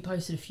pop off you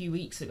posted a few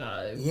weeks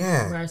ago.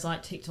 Yeah. Whereas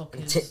like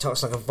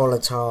TikTok's like a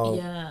volatile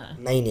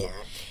maniac.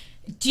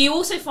 Do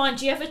you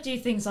ever do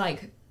things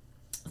like,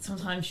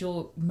 sometimes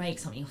you'll make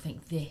something, you'll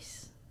think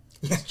this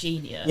is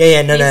genius.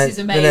 This is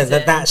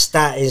amazing.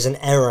 That is an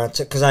error,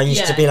 because I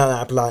used to be like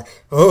that. I'd be like,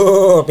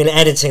 I've been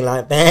editing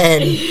like,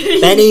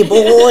 Benny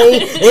boy,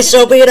 this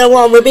will be the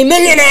one, we'll be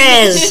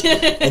millionaires.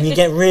 And you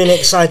get really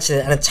excited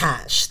and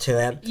attached to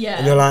it. Yeah.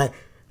 And you're like,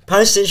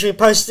 should we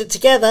post it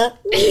together?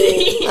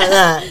 Like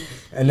that.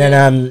 And then,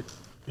 and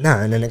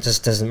then it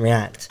just doesn't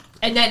react.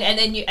 And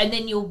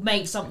then you'll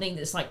make something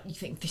that's like, you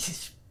think this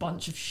is a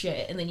bunch of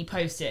shit, and then you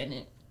post it and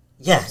it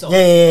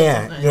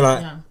Yeah.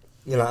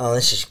 You're like, oh,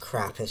 this is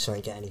crap, it's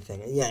not get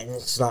anything. Yeah, and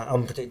it's like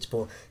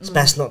unpredictable. It's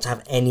best not to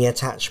have any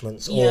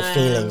attachments or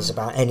feelings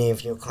about any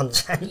of your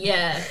content.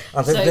 Yeah.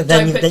 So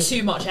don't put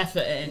too much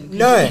effort in.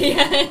 No.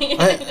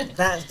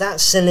 That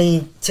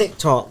silly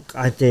TikTok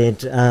I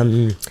did,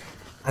 I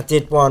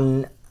did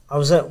one, I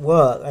was at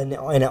work in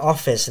an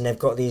office, and they've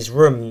got these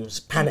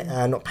rooms,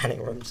 not panic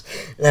rooms,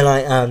 they're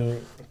like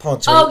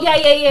pods.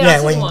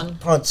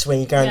 Pods where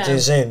you go and do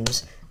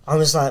Zooms. I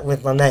was like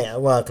with my mate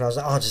at work, and I was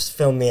like, oh, just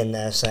film me in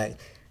there a sec.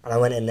 And I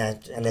went in there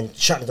and then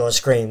shut the door,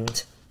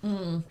 screamed.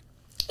 And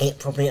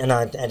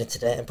I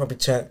edited it. It probably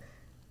took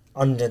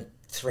under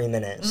 3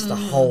 minutes, the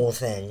whole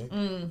thing.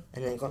 And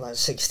then it got like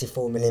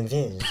 64 million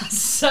views. That's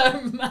so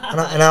mad.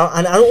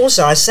 And I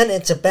also sent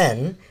it to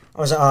Ben.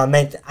 I was like, I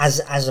made it as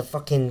a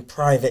fucking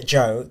private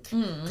joke,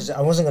 because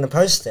I wasn't going to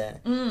post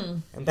it.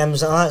 And Ben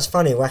was like, oh, that's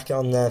funny, whack it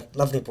on the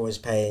Lovely Boys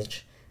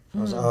page. I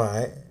was like,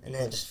 alright. And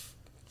then it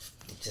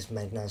just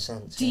made no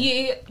sense. Do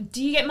you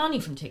get money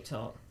from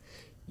TikTok?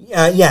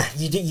 Yeah,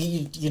 you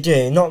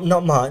do.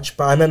 Not much,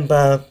 but I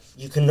remember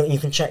you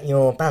can check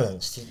your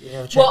balance.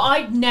 Well,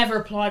 I never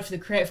applied for the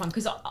Creator Fund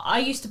because I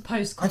used to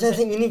post content. I don't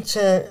think you need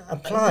to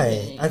apply.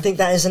 Really? I think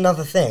that is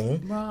another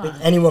thing. Right.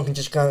 Anyone can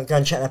just go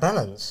and check their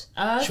balance.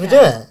 Okay. Should we do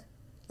it?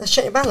 Let's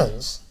check your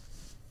balance.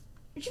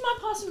 Would you mind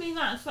passing me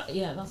that?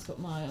 Yeah, that's got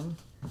my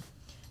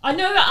I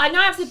know I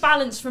have the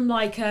balance from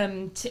like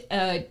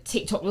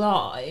TikTok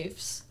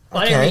lives, but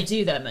I don't really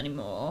do them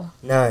anymore.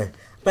 No.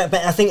 But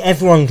I think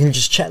everyone can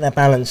just check their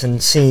balance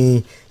and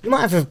see. You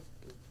might have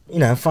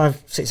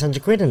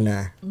 500-600 quid in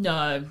there.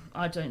 No,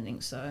 I don't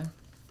think so.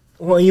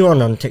 What are you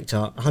on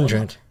TikTok?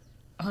 100?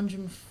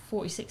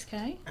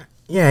 146k.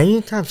 Yeah,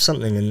 you'd have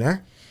something in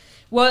there.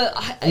 Well,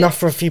 enough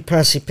for a few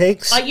Percy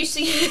pigs. I used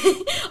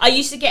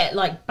to get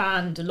like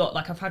banned a lot.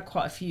 Like I've had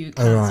quite a few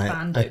accounts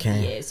banned over the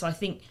years. So I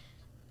think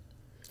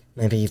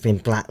maybe you've been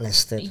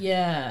blacklisted.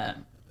 Yeah,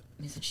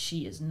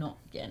 she is not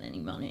getting any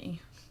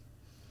money.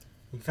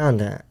 You found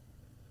it.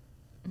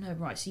 No,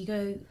 right. So you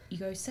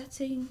go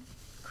setting,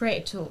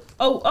 creative tool.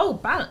 Oh,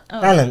 balance.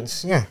 Oh.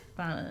 Balance, yeah.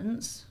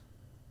 Balance.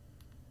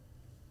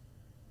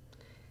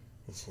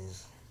 This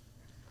is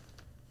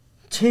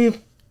 £2.98.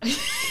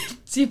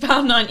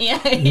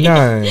 £2.98.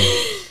 No,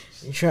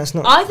 you sure that's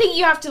not? I think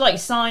you have to like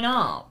sign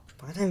up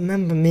But I don't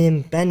remember me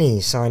and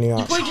Benny signing You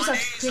up. probably just have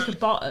to click a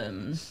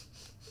button.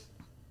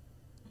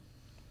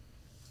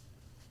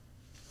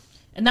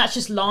 And that's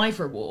just live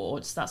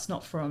rewards. That's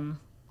not from...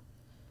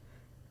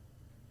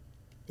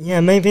 Yeah,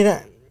 maybe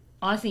that...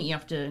 I think you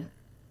have to...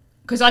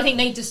 Because I think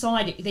they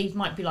decide... They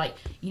might be like,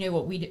 you know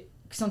what,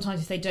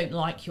 sometimes if they don't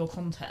like your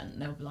content,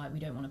 they'll be like, we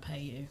don't want to pay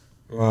you.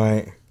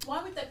 Right.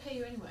 Why would they pay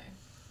you anyway?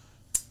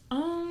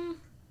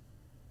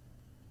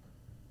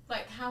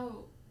 Like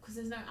how? Because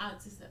there's no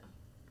ads, is there?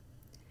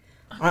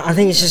 I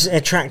think it's just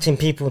attracting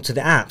people to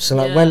the app. So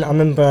like when I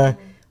remember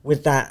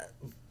with that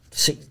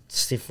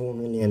 64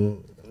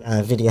 million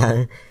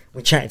video,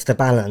 we checked the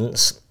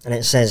balance and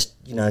it says,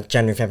 you know,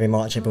 January, February,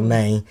 March, April,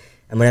 May.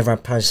 And whenever I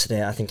posted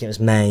it, I think it was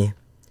May,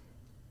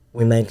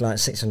 we made like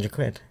 600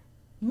 quid.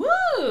 Woo!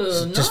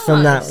 So nice. just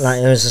from that,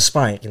 like, it was a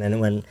spike, and then it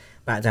went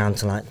back down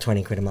to like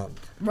 20 quid a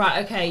month.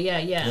 Right, okay,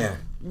 yeah.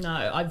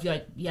 No, I've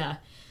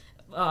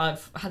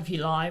had a few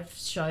live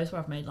shows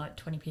where I've made like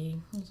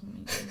 20p or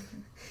something.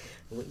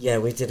 Yeah,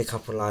 we did a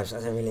couple of lives. I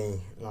don't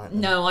really like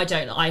them. No, I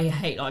don't. I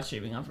hate live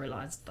streaming. I've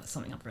realised that's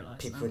something I've realised.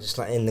 People are just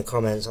like in the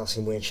comments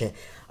asking weird shit.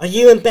 Are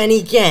you and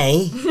Benny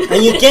gay? Are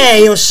you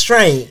gay or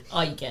straight?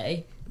 Are you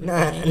gay?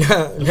 No.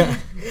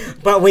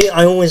 But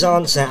I always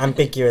answer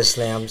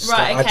ambiguously. I'm just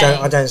right, like, okay.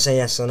 I don't say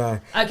yes or no.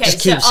 Okay,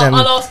 just so keeps,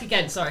 I'll ask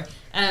again. Sorry.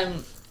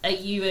 Are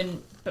you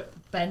and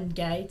Ben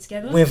gay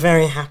together? We're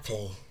very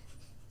happy.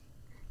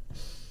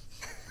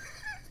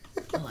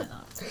 I like that.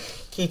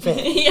 Keep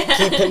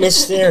it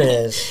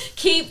mysterious.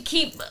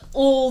 Keep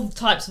all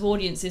types of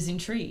audiences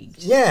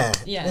intrigued. Yeah.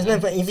 Yeah. There's no,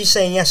 but if you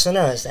say yes or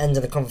no, it's the end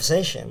of the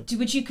conversation.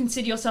 Would you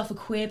consider yourself a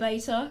queer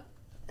baiter?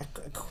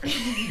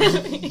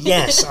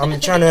 Yes, I'm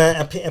trying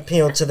to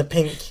appeal to the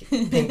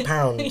pink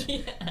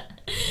pound.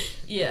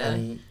 Yeah.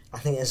 I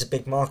think there's a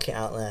big market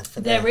out there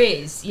for there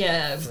is,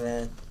 yeah. For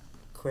the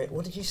queer.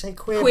 What did you say?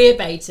 Queer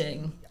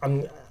baiting. I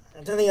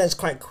don't think that's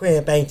quite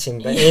queer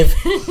baiting, but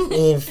if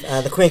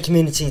the queer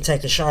community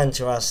take a shine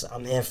to us,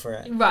 I'm here for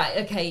it. Right.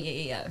 Okay.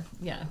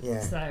 Yeah.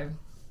 So.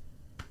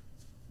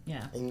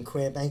 Yeah. Are you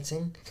queer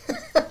baiting?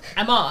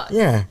 Am I?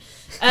 Yeah.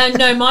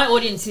 No, my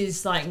audience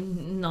is like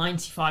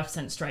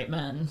 95% straight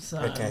men. So,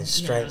 okay,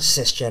 straight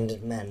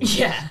cisgendered men.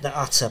 Yeah. The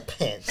utter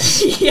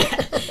pits.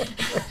 Yeah.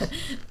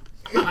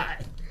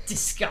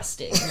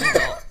 Disgusting.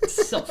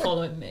 Stop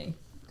following me.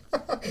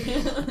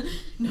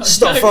 No,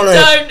 Stop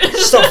don't.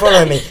 Stop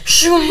following me.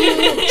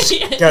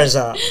 Yeah. Goes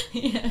up.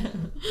 Yeah.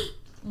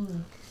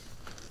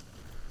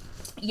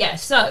 Yeah.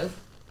 So.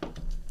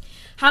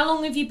 How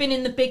long have you been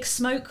in the big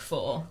smoke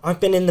for?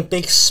 I've been in the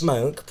big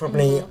smoke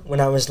probably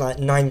when I was like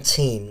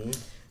 19.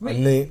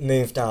 I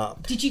moved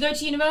up. Did you go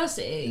to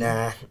university?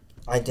 Nah,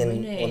 I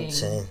didn't want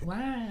to.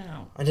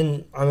 Wow. I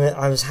didn't.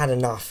 I was had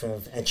enough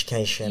of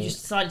education. You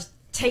just decided to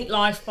take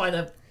life by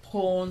the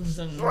horns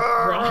and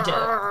ride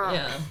it.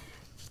 Yeah.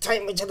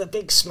 Take me to the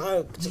big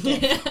smoke to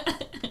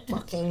get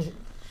fucking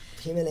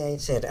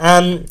humiliated.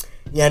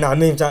 Yeah, no, I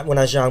moved up when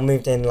I was young.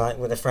 Moved in like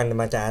with a friend of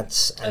my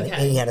dad's, and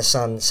he had a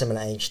son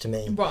similar age to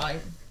me. Right.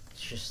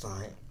 It's just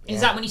like. Is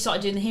that when you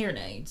started doing the hearing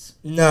aids?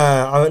 No,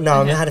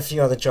 I had a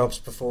few other jobs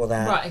before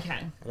that. Right. Okay.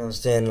 And I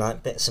was doing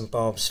like bits and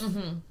bobs,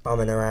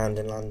 bumming around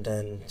in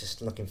London,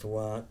 just looking for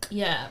work.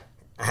 Yeah.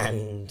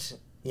 And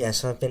yeah,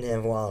 so I've been here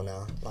a while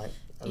now, like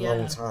a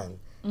long time.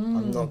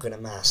 I'm not good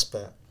at maths,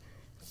 but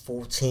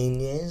 14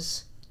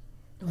 years.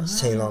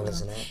 That's too long,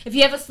 isn't it? Have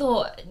you ever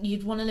thought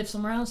you'd want to live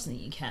somewhere else in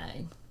the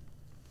UK?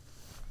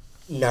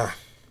 No.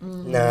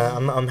 No,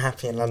 I'm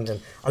happy in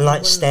London. I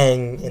like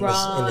staying in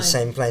the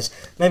same place.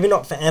 Maybe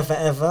not forever,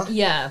 ever.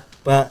 Yeah.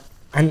 But,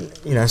 and,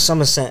 you know,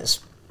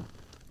 Somerset's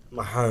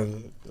my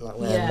home, like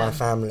where my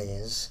family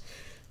is.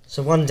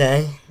 So one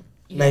day,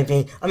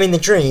 maybe, I mean, the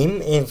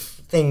dream, if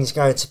things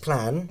go to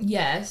plan.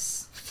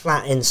 Yes.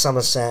 Flat in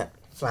Somerset,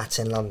 flat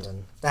in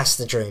London. That's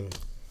the dream.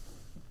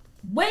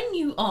 When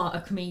you are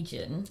a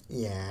comedian,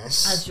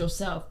 yes, as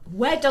yourself,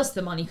 where does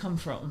the money come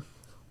from?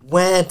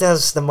 Where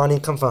does the money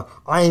come from?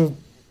 I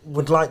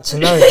would like to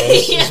know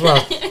this as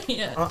well.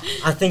 Yeah.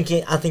 I think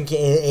it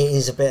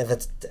is a bit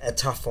of a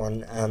tough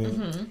one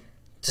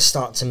to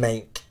start to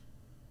make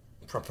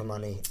proper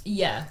money.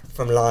 Yeah.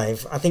 From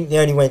live, I think the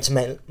only way to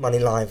make money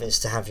live is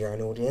to have your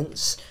own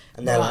audience,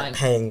 and they're like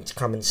paying to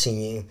come and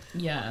see you.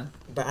 Yeah.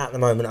 But at the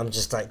moment, I'm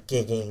just like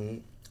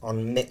gigging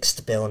on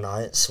mixed bill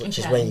nights, which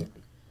is where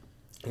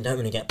you don't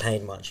really get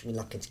paid much. You're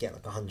lucky to get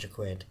like 100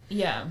 quid.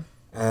 Yeah.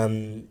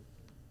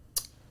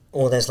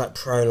 Or there's like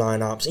pro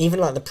lineups, even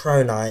like the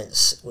pro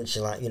nights, which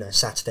are like, you know,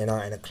 Saturday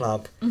night in a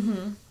club.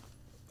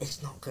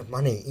 It's not good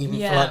money, even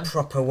for like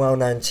proper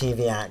well-known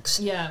TV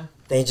acts. Yeah.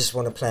 They just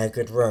want to play a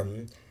good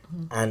room,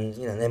 and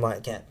you know they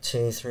might get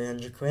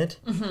 200-300 quid.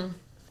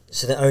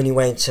 So the only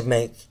way to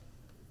make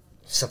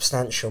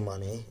substantial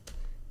money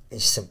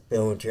is to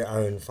build your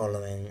own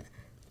following,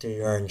 do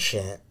your own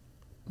shit.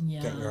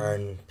 Yeah. Get your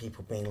own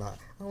people being like,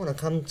 I want to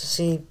come to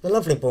see the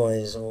Lovely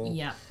Boys or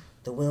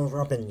the Will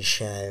Robbins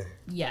show.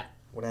 Yeah.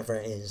 Whatever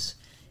it is.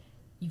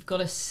 You've got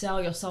to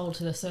sell your soul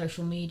to the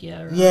social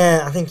media. Right?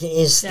 Yeah, I think it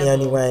is the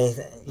only way.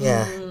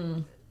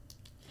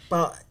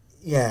 But,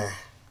 yeah.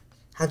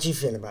 How do you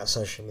feel about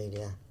social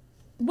media?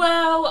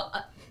 Well,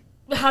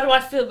 how do I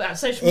feel about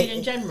social media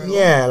in general?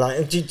 Yeah,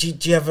 like, do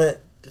you have a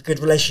good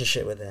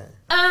relationship with it?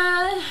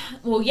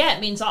 Well, yeah, it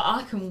means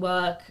I can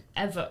work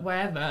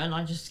wherever and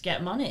I just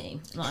get money,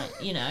 like,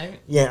 you know.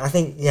 Yeah, I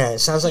think, it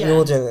sounds like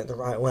you're doing it the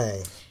right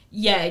way.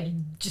 Yeah,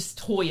 you just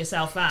tore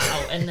yourself out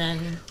and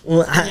then,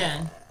 well,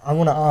 I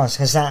want to ask,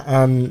 is that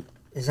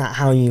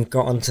how you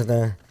got onto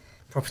the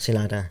property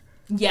ladder?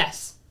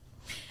 Yes.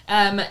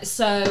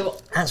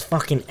 So... That's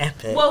fucking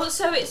epic. Well,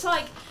 so it's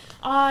like,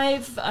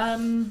 I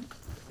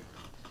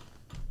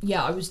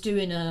was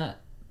doing a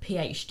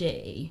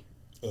PhD...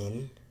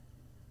 In?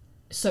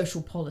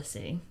 Social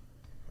policy.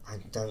 I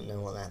don't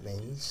know what that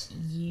means.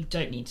 You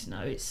don't need to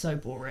know. It's so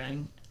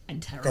boring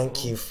and terrible.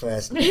 Thank you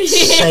for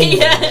saying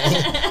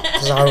that,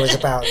 because I was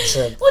about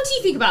to... What do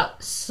you think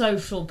about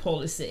social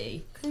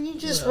policy? Can you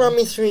just run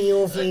me through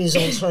your views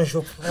on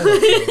social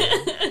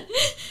policy?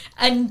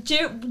 And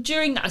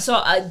during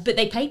that, but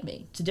they paid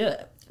me to do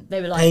it.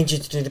 They were like... Paid you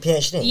to do the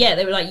PhD? Yeah,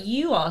 they were like,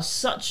 you are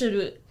such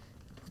a...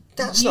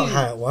 That's not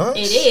how it works.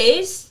 It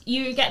is.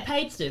 You get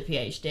paid to do a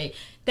PhD.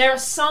 There are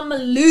some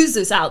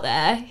losers out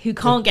there who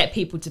can't get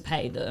people to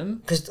pay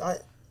them.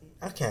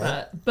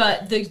 Okay.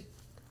 But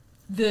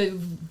the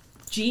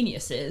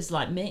geniuses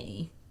like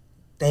me,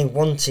 they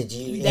wanted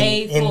you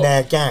in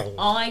their gang.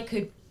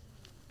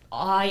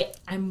 I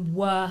am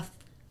worth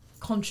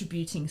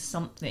contributing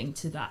something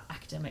to that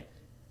academic.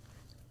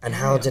 And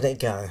how did it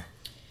go?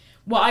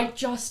 Well, I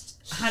just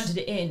handed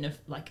it in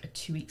like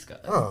 2 weeks ago.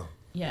 Oh,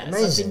 yeah.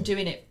 amazing. So I've been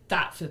doing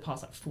for the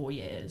past 4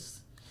 years.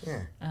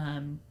 Yeah.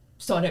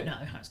 So I don't know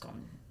how it's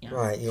gone. Yeah.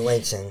 Right, you're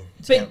waiting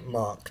to get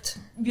marked.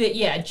 But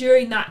yeah,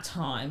 during that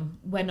time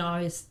when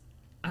I was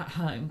at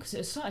home, because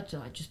it started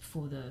like just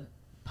before the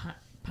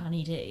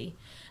Panny D.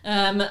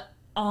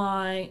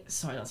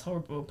 Sorry, that's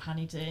horrible,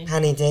 Panny D.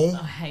 Panny D?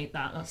 I hate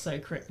that. That's so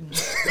crippling.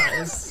 That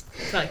is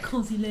like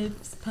Cosy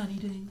Lives, Panny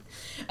D.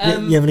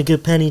 You having a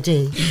good Panny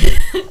D?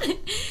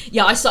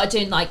 Yeah, I started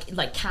doing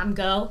like cam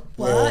girl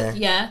work.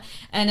 Yeah.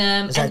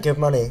 And is that good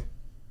money?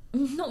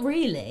 Not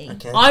really.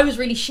 Okay. I was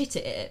really shit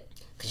at it.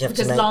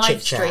 Because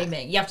live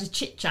streaming, you have to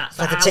chit chat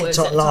for like hours a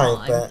TikTok at a live,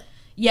 time. but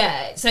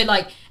yeah. So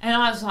like, and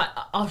I was like,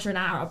 after an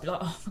hour, I'd be like,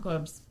 oh my god,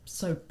 I'm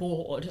so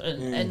bored,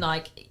 and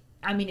like,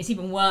 I mean, it's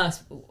even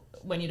worse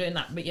when you're doing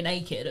that, but you're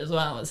naked as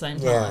well at the same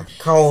time. Yeah,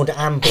 cold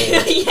and bored.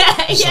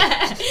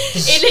 yeah,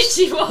 it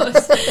literally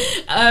was.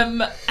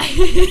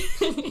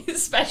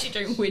 Especially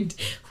during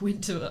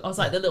winter, I was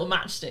like the little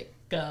matchstick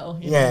girl.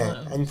 You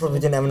know, and you probably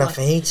didn't have enough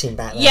for heating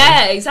back then.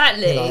 Yeah,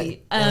 exactly. You're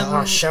like,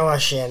 oh, show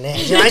us your net.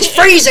 It's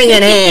freezing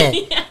in here.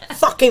 Yeah.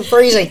 Fucking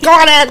freezing. Go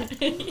on in.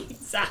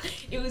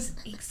 It was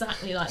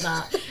exactly like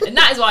that, and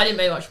that is why I didn't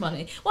make much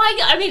money. Well,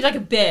 I made like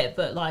a bit,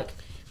 but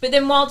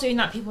then while doing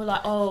that, people were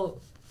like, oh,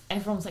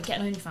 everyone's like,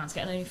 get an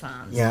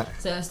OnlyFans. Yeah.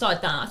 So I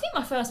started that. I think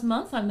my first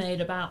month I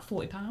made about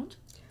 £40.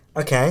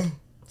 Okay.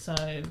 So.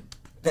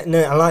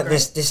 No, I like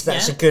this.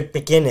 That's a good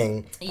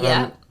beginning.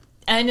 Yeah.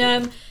 And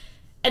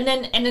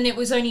then it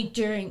was only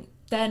during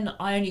then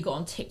I only got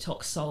on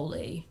TikTok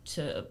solely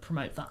to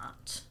promote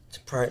that.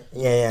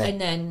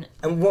 And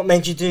what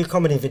made you do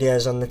comedy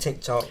videos on the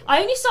TikTok?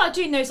 I only started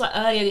doing those like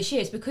earlier this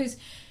year because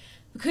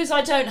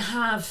I don't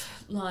have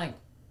like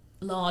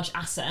large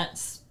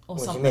assets or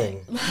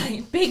something. What do you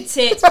mean? Like big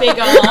tits, big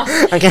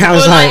ass. Okay, I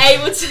was like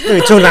able to... we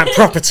were talking about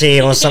property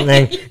or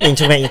something. You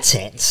talking about your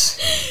tits.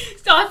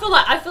 So I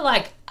feel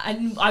like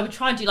I would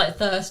try and do like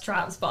thirst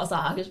traps, but I was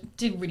like, I just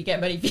didn't really get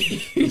many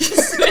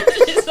views.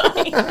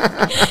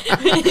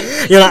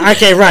 You're like,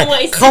 okay,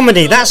 right,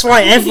 comedy. That's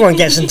why everyone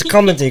gets into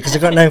comedy, because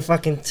they've got no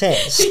fucking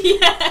tits.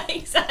 Yeah,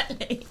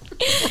 exactly.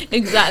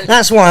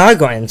 That's why I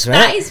got into it.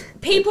 That is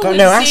people with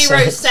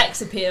zero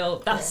sex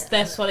appeal.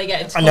 That's why they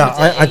get into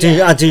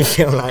comedy. I do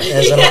feel like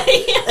there's a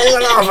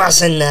lot of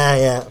us in there.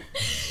 Yeah.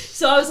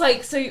 So I was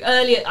like,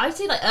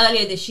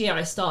 earlier this year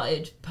I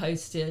started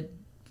posting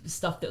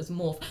stuff that was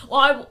more,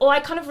 or I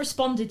kind of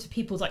responded to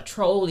people's like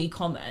trolly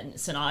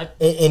comments, and I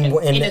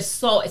in a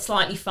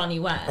slightly funny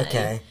way.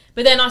 Okay.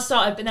 But then I was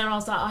like,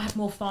 I had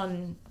more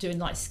fun doing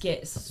like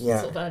skits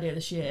sort of earlier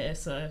this year.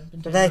 So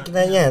they're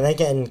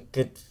getting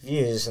good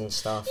views and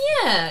stuff.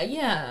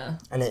 Yeah.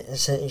 And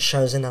it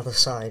shows another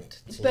side.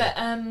 But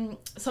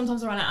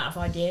sometimes I run out of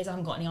ideas. I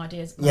haven't got any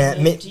ideas. Yeah.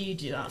 Do you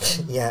do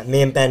that? Yeah.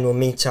 Me and Ben will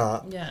meet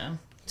up. Yeah.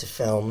 To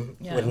film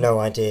with no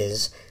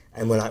ideas,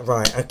 and we're like,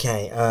 right,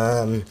 okay.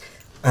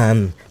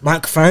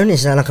 Microphone,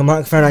 is there like a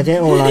microphone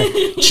idea, or like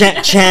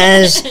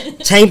chairs,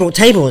 tables,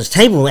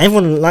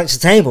 everyone likes a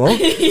table.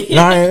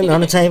 Lying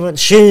on a table,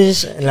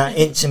 shoes, like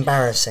it's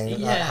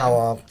embarrassing like how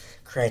our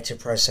creative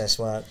process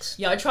works.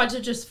 I tried to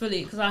just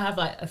fully, because I have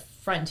like a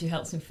friend who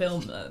helps me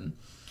film them,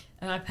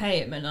 and I pay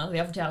him, and the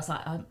other day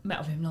I met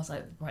with him and I was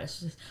like, right,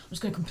 I'm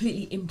just going to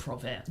completely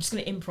improv it,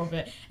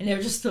 and they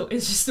were just thought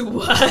it's just the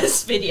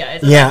worst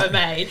videos I've ever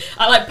made.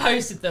 I like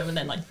posted them and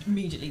then like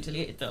immediately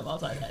deleted them. I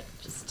was like, they're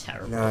just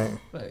terrible. No.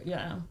 But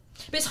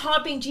it's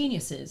hard being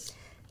geniuses.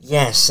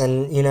 Yes,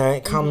 and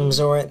it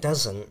comes or it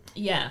doesn't.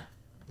 Yeah.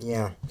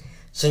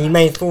 So you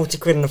made 40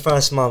 quid in the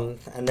first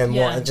month, and then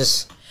what? It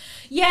just.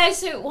 Yeah,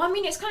 so, well, I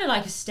mean, it's kind of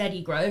like a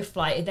steady growth.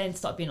 Like, it then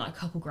started being like a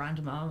couple grand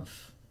a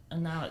month.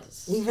 And now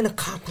it's... Even a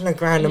couple of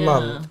grand a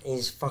month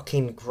is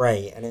fucking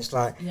great. And it's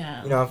like, you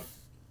know,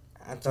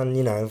 I've done,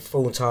 you know,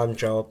 full-time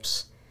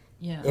jobs.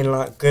 Yeah. In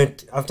like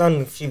good... I've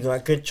done a few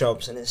like good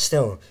jobs, and it's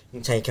still...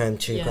 You take home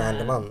 $2 grand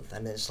a month.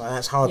 And it's like,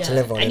 that's hard to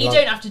live on. And you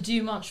don't have to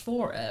do much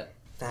for it.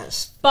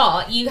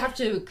 But you have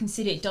to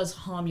consider it does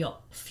harm your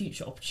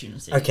future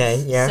opportunities.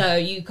 Okay, yeah. So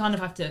you kind of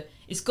have to...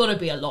 It's got to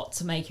be a lot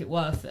to make it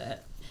worth it.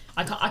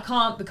 I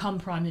can't become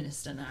Prime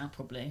Minister now,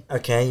 probably.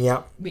 Okay,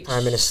 yeah.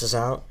 Prime Minister's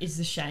out. Is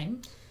a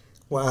shame.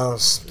 What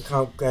else? You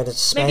can't go to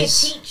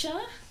space. Maybe a teacher?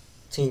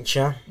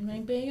 Teacher?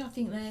 Maybe. I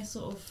think they're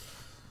sort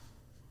of...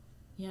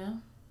 Yeah.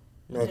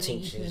 No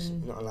teachers.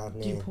 Not allowed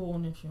near do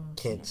porn if you're...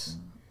 kids.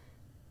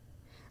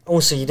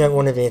 Also, you don't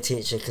want to be a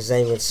teacher because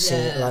they would see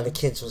it, like the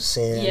kids would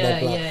see it.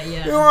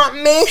 Yeah. You alright,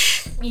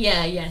 Mish?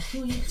 Yeah.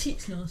 Oh, you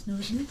tits last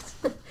night, Miss.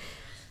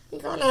 You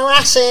got no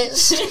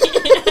assets.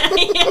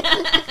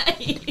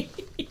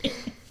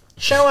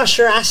 Show us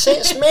your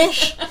assets,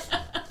 Mish.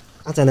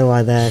 I don't know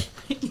why they're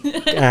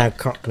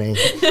Cockney.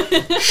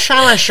 Show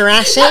us your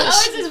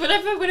assets.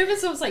 Whenever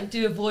someone's like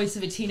do a voice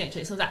of a teenager,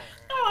 it's always like,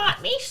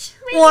 alright, Mish.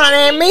 What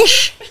there,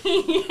 Mish?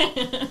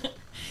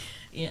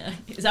 Yeah.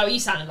 Is that what you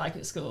sounded like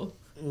at school?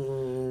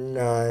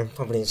 No,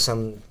 probably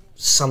some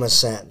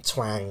Somerset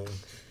twang.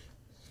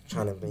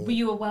 Trying to be. Were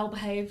you a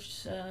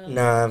well-behaved?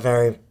 No,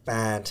 very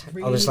bad.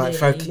 Really? I was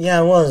like,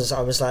 I was.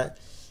 I was like,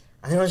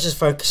 I think I was just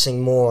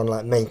focusing more on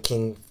like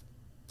making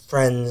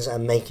friends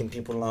and making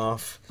people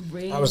laugh.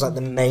 Really? That was like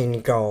the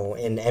main goal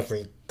in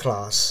every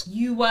class.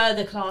 You were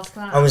the class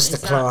clown. I was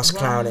the class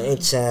clown.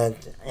 It's an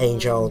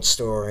age-old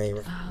story.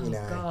 Oh, you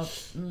know. God.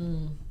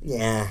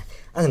 Yeah,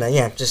 I don't know.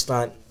 Yeah,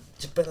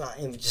 but like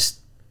it would just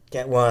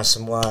get worse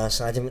and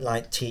worse. I didn't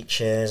like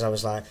teachers. I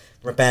was like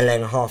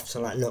rebelling, half to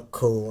like look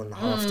cool and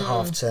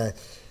half to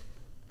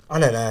I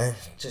don't know.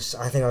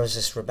 I think I was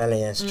just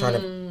rebellious, trying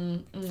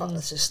to fuck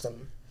the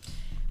system.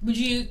 Would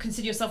you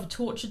consider yourself a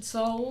tortured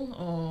soul,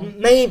 or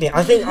maybe?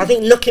 I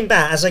think looking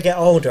back as I get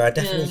older, I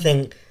definitely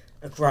think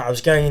right. I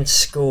was going into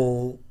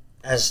school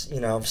as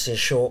obviously a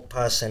short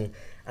person,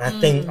 and I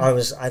think I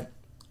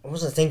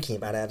wasn't thinking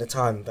about it at the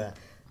time, but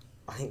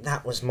I think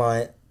that was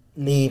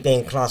me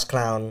being class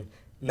clown.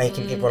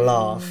 Making people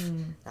laugh.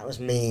 That was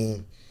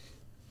me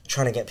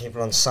trying to get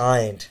people on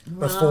side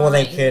before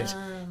they could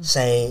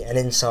say an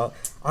insult.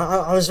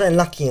 I was very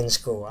lucky in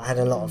school. I had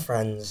a lot of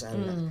friends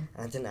and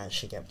I didn't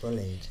actually get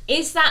bullied.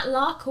 Is that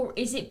luck, or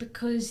is it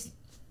because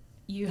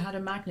you had a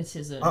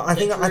magnetism? I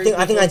think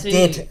I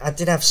did. I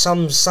did have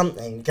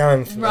something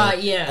going for me.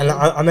 Right, yeah. And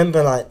I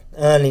remember like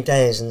early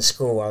days in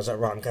school, I was like,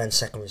 right, I'm going to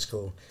secondary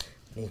school.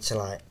 I need to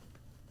like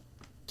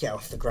get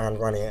off the ground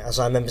running. As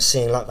I remember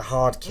seeing like the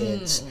hard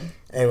kids,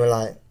 they were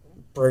like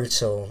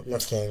brutal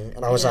looking,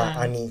 and I was like,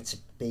 I need to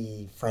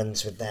be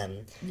friends with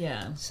them.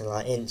 Yeah. So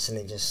like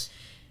instantly just,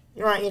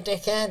 you're right, you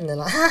dickhead, and they're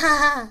like, ha ha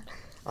ha.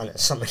 I know,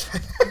 something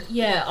like that.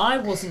 Yeah, I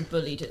wasn't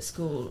bullied at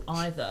school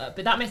either,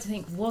 but that makes me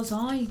think, was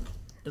I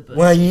the bully?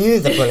 Were you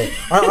the bully?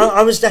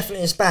 I was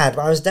definitely as bad,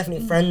 but I was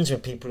definitely friends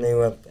with people who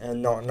were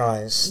not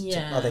nice to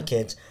other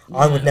kids.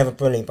 I would never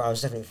bully, but I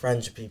was definitely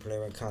friends with people who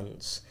were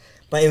cunts.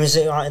 But it was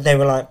they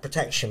were like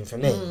protection for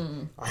me.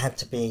 I had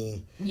to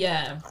be.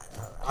 Yeah.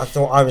 I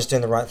thought I was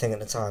doing the right thing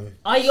at the time.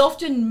 I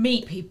often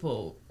meet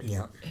people.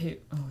 Yeah. Who?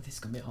 Oh, this is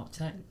gonna be a hot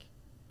take.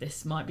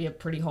 This might be a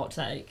pretty hot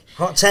take.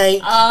 Hot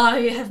take.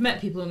 I have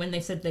met people, and when they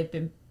said they've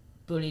been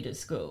bullied at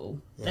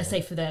school, let's say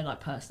for their like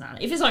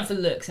personality. If it's like for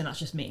looks, then that's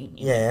just mean.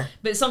 You know?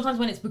 But sometimes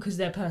when it's because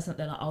they're personal,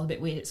 they're like, oh, I'm a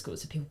bit weird at school,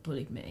 so people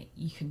bullied me.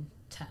 You can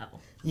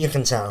tell. You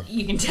can tell.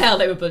 You can tell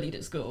they were bullied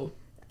at school.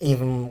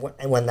 Even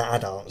when they're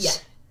adults. Yeah.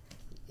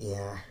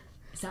 Yeah.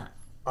 Is that?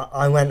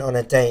 I went on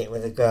a date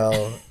with a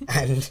girl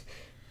and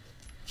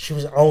she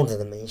was older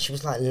than me. She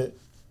was like,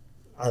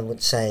 I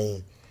would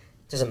say,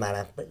 doesn't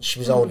matter, but she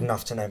was old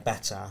enough to know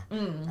better.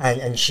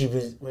 And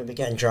we were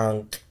getting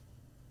drunk.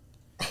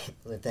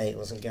 The date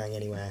wasn't going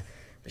anywhere,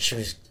 but she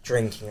was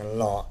drinking a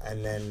lot.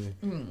 And then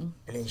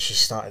she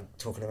started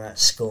talking about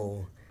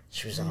school.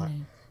 She was like,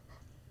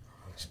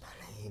 I was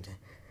bullied.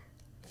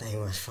 They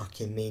were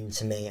fucking mean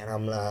to me. And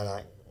I'm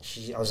like,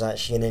 I was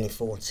like, you're nearly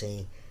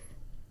 40.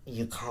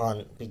 You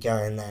can't be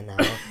going there now.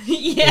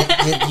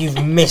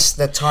 You've missed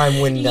the time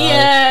window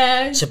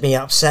to be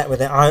upset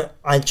with it.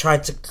 I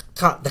tried to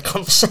cut the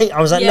conversation.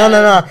 I was like,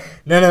 no,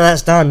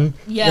 that's done.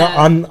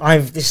 Yeah,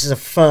 this is a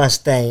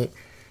first date.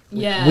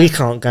 Yeah, we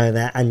can't go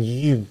there, and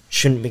you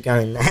shouldn't be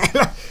going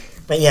there.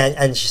 But yeah,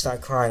 and she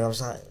started crying. I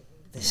was like,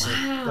 this is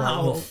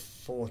like, you're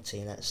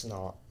 40. That's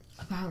not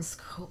about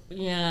school.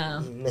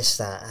 Yeah, you missed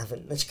that.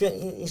 It's good.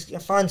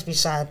 It's fine to be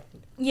sad.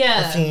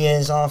 Yeah, a few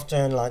years after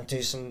and like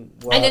do some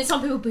work. And then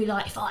some people be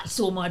like, if I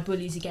saw my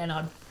bullies again,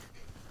 I'd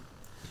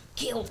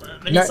kill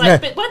them. And it's like,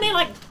 but when they're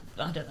like,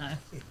 I don't know.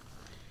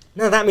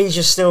 No, that means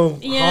you're still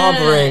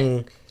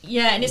harbouring.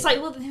 Yeah, and it's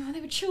like, well, they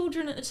were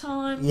children at the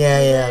time.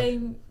 Yeah.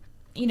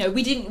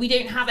 We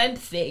don't have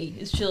empathy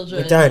as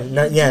children. We don't.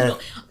 No, yeah.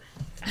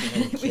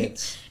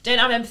 Kids. Don't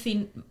have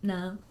empathy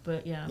now,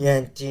 but yeah.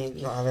 Yeah, do you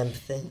not have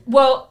empathy?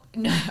 Well,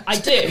 no, I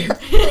do.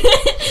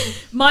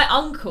 My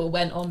uncle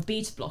went on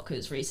beta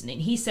blockers recently,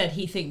 and he said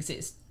he thinks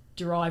it's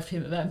derived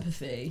him of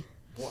empathy.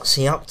 What's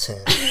he up to?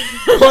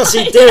 What's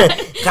he doing?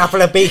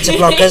 Couple of beta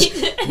blockers.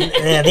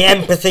 Yeah, the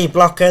empathy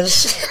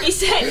blockers. He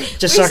said...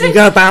 Just so I can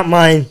go about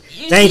my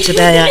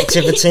day-to-day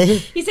activity.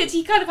 He said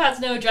he kind of has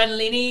no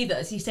adrenaline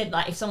either. So he said,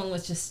 like, if someone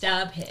was to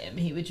stab him,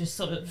 he would just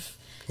sort of...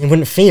 He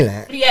wouldn't feel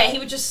it. Yeah, he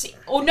would just...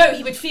 Or no,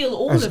 he would feel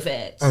all of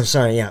it. Oh,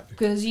 sorry, yeah.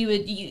 Because your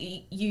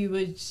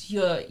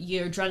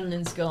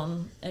adrenaline's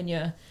gone, and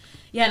your...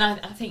 Yeah, and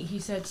I think he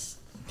said...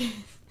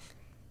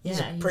 These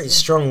are pretty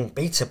strong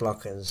beta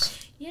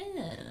blockers. Yeah.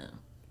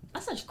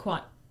 That's actually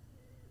quite...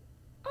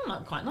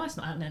 quite nice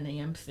not having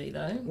any empathy,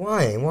 though.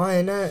 Why?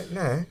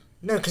 No,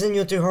 because then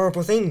you'll do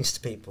horrible things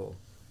to people.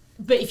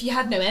 But if you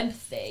had no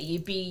empathy,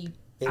 you'd be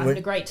having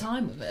a great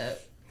time with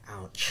it.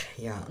 Ouch,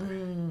 yeah.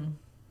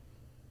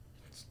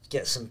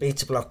 Get some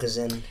beta blockers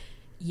in.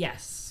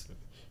 Yes.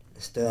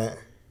 Let's do it.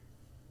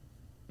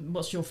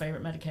 What's your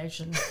favourite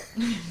medication?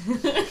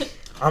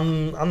 I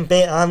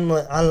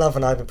love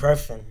an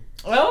ibuprofen.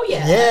 Oh,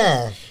 yeah.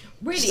 Yeah.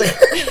 Really?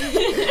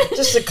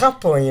 Just a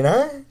couple,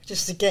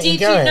 just to get you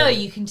going. Did you know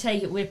you can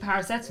take it with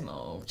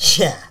paracetamol?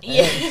 Yeah.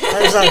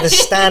 That was like the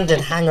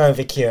standard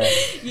hangover cure.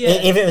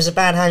 Yeah. If it was a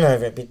bad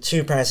hangover, it'd be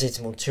 2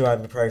 paracetamol, 2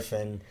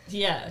 ibuprofen.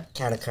 Yeah.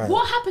 Can of Coke.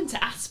 What happened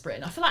to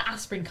aspirin? I feel like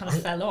aspirin kind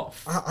of fell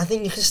off. I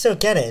think you can still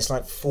get it. It's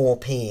like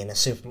 4p in a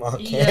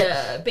supermarket.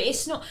 Yeah, but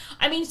it's not...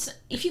 I mean,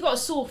 if you've got a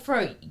sore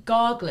throat,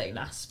 gargling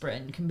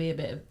aspirin can be a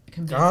bit...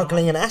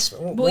 Gargling and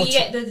aspirin? Well, you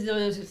get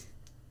the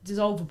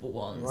dissolvable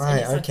ones. Right, and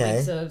it's okay.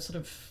 Like a sort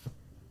of...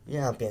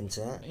 Yeah, I'll be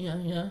into that.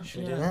 Yeah.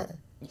 Should we do that?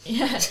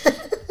 Yeah.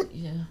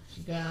 Yeah.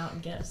 You go out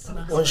and get some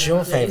aspirin. What's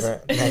your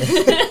favourite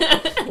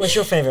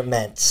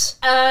meds?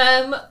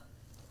 I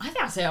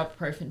think I'd say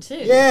ibuprofen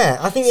too. Yeah,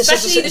 I think it's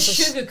especially the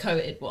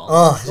sugar-coated ones.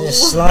 Oh,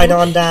 just slide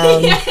on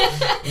down. Yeah.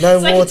 No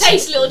it's water. Like a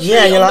tasty little treat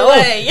yeah, you're on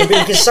like, the way. but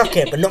you can suck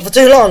it, but not for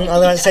too long,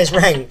 otherwise it tastes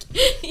rank.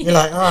 You're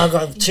like, I've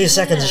got 2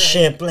 seconds of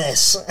sheer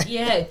bliss.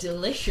 Yeah,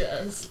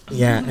 delicious.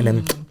 Yeah, and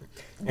then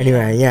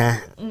anyway, yeah.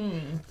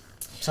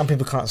 Some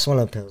people can't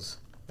swallow pills.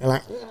 They're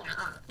like,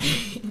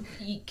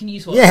 you can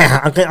use what?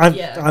 Yeah, I can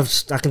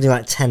do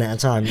like 10 at a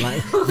time,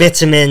 like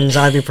vitamins,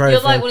 ibuprofen.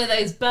 You're like one of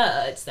those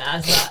birds that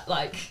has that,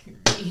 like,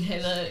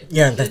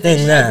 the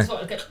thing there.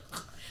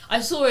 I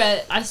used to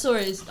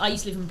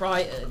live in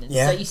Brighton, and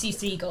so you see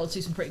seagulls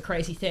do some pretty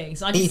crazy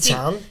things.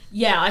 E-Town?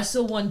 Yeah, I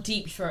saw one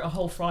deep throat a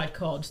whole fried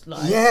cod.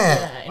 Like,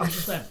 and it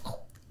just went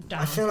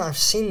down. I feel like I've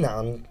seen that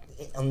on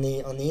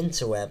the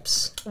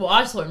interwebs. Well,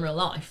 I saw it in real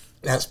life.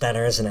 That's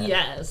better, isn't it?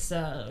 Yeah,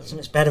 so...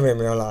 It's better in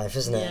real life,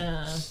 isn't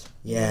it?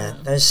 Yeah.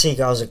 Those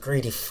seagulls are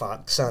greedy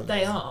fucks, aren't they?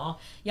 They are.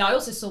 Yeah, I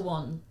also saw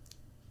one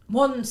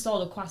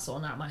stole a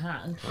croissant out of my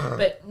hand,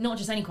 but not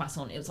just any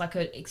croissant, it was like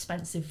an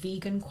expensive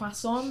vegan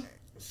croissant,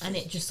 and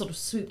it just sort of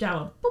swooped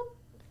down. Boop.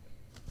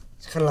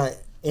 It's kind of like,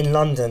 in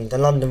London, the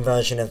London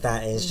version of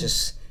that is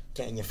just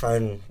getting your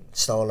phone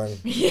stolen.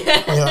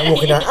 Yeah. And you're like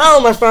walking down,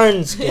 oh, my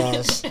phone's...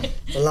 Yes.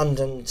 The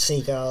London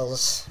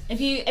seagulls.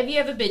 Have you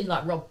ever been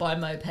like robbed by a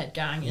moped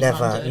gang in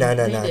Never.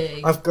 London? No.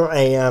 Really? I've got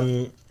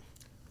a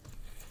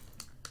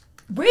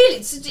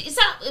Really? So is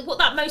that what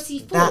that mostly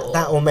for?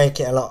 That will make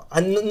it a lot.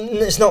 And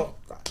it's not.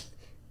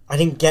 I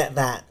didn't get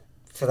that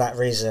for that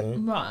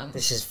reason. Right.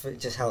 It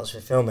just helps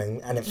with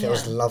filming, and it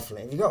feels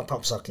lovely. Have you got a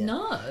pop socket?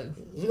 No.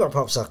 You got a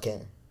pop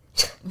socket?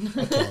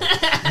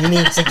 Okay. You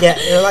need to get.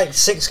 They're like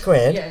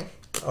 £6. Yeah.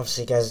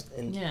 Obviously, goes.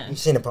 You've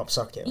seen a pop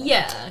socket. Right?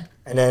 Yeah.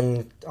 And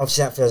then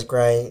obviously that feels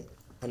great,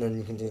 and then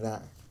you can do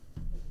that.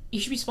 You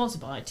should be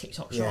sponsored by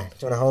TikTok Shop. Yeah.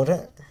 Do you want to hold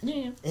it?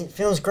 Yeah. It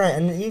feels great,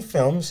 and you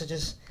film, so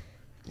just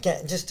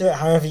do it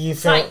however you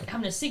feel. It's like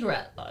having a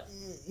cigarette, like.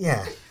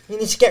 Yeah. You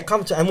need to get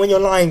comfortable, and when you're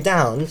lying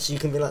down, so you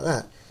can be like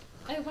that.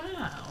 Oh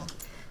wow.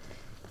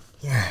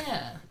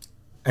 Yeah.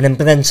 And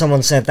then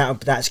someone said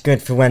that's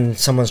good for when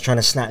someone's trying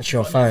to snatch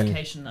your phone.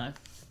 Notification though.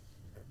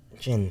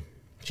 Jin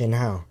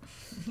how?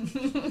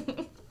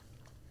 It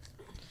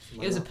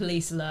was a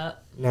police alert.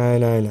 No.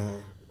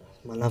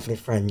 My lovely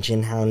friend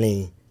Jin Hao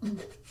Lee.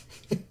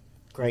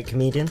 Great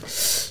comedian.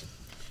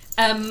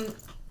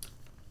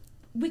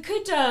 We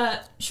could.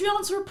 Should we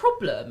answer a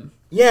problem?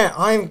 Yeah,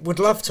 I would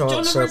love to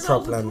answer a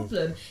problem.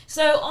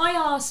 So I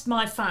asked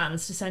my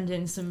fans to send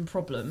in some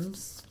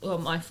problems. Well,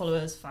 my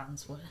followers,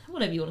 fans,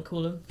 whatever you want to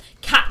call them.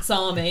 Cat's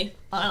Army.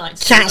 I like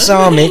to Cat's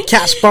Army.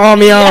 Cat's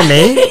Barmy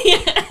Army.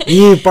 Yeah.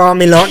 You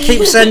barmy lot.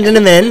 Keep sending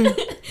them in.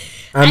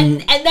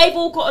 And they've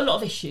all got a lot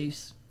of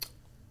issues.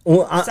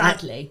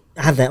 Sadly.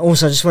 Have they?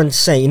 Also, I just wanted to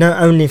say,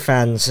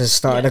 OnlyFans has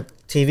started a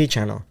TV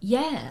channel.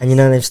 Yeah. And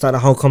they've started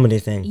a whole comedy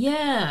thing.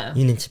 Yeah.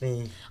 You need to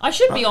be... I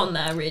should be on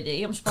there,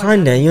 really. I'm surprised.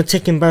 Kinda. You're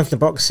ticking both the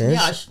boxes.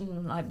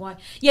 Yeah, why?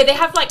 Yeah, they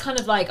have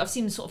I've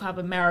seen them sort of have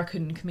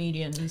American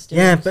comedians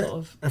doing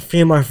but a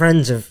few of my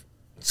friends have...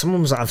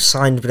 Someone was like, I've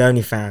signed with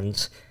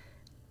OnlyFans.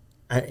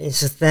 It's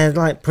just, they're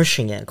like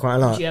pushing it quite a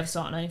lot. Did you ever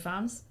start on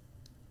OnlyFans?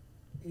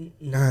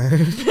 No.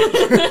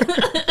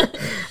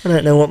 I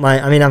don't know what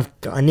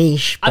I've got a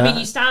niche. But... I mean,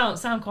 you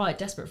sound quite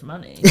desperate for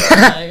money.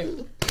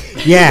 So.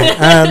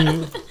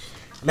 Yeah.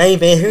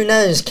 Maybe. Who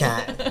knows,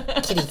 cat?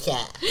 Kitty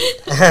cat.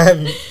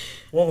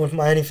 What would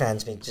my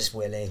OnlyFans be? Just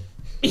Willy.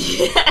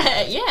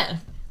 Yeah.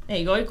 There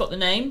you go. You've got the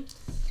name.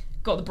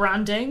 Got the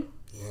branding.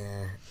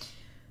 Yeah.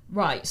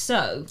 Right,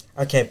 so...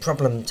 Okay,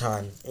 problem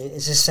time.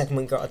 Is this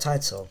segment got a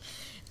title?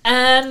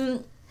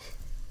 Beans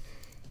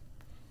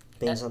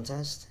on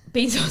Toast?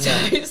 Beans on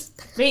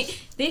Toast.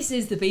 This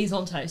is the Beans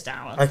on Toast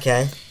hour.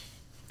 Okay.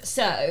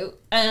 So,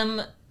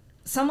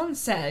 someone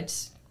said...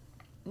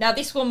 Now,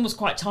 this one was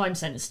quite time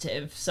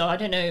sensitive, so I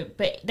don't know,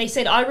 but they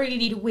said, I really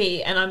need a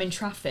wee and I'm in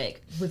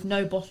traffic with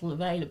no bottle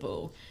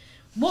available.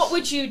 What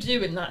would you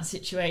do in that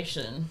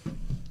situation?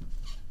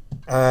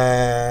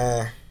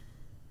 Is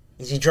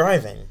he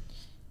driving?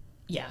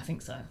 Yeah, I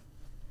think so.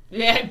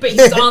 Yeah, but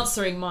he's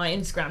answering my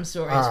Instagram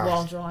stories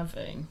while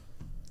driving.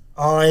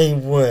 I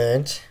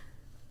would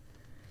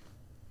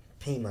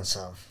pee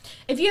myself.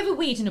 Have you ever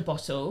weed in a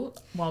bottle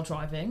while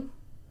driving?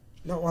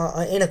 Not while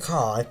in a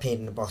car. I peed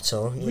in a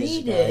bottle. Really?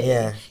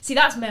 Yeah. See,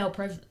 that's male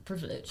privilege.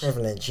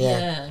 Privilege, yeah.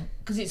 Yeah,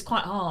 because it's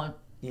quite hard.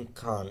 You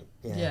can't,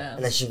 Yeah.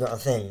 Unless you've got a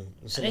thing.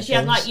 Unless you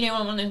have, like,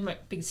 one of those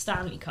big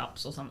Stanley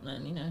cups or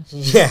something,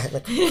 Yeah,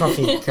 like a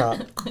coffee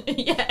cup.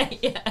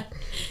 Yeah.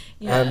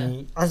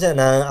 I don't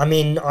know. I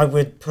mean, I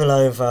would pull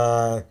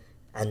over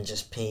and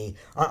just pee.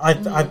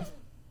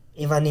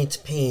 If I need to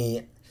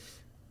pee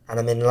and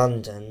I'm in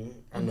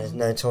London and there's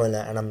no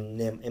toilet and I'm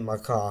in my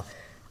car,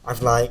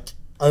 I've,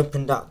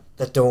 opened up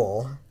the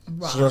door.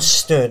 Right. So you're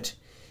stood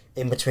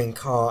in between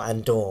car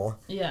and door.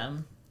 Yeah.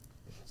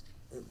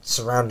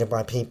 Surrounded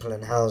by people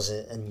and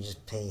houses, and you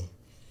just pee.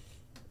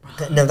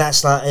 No,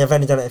 that's I've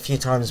only done it a few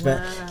times,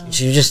 but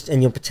so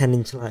you're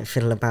pretending to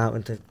fiddle about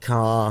with the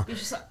car.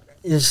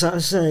 You're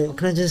just so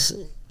can I just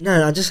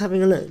I'm just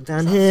having a look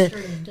down here,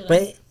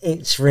 but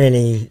it's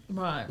really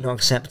not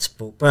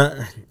acceptable. But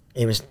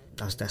I was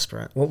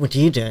desperate. What would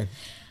you do?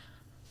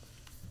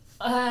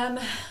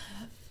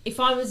 If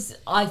I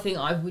think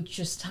I would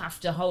just have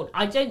to hold.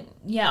 I don't.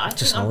 Yeah, I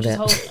just think hold I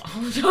would it.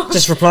 Hold on.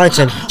 Just reply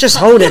to him. Just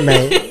hold it,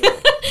 mate.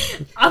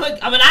 I'm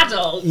an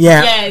adult.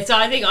 Yeah. So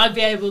I think I'd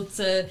be able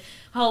to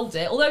hold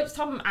it. Although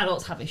some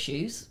adults have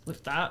issues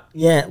with that.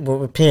 Yeah, well,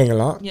 we're peeing a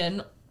lot.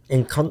 Yeah.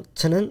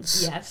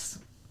 Incontinence. Yes.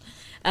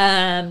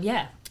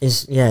 Yeah.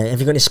 Have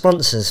you got any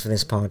sponsors for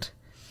this pod?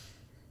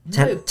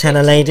 No,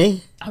 Tenor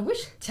Lady. I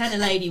wish Tenor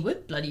Lady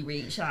would bloody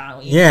reach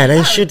out. Yeah,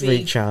 they should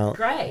reach out.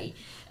 Great.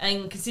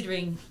 And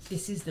considering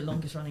this is the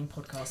longest running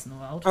podcast in the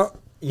world. Oh,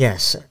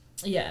 yes.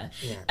 Yeah.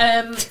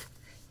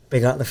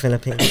 Big up the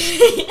Philippines.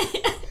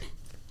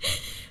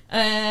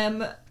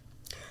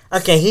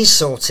 Okay, he's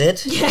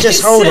sorted. Yes.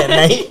 Just hold it,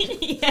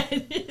 mate. Yeah.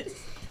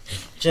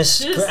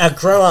 Just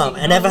grow up.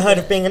 And never heard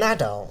of being an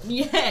adult.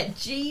 Yeah,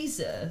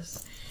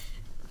 Jesus.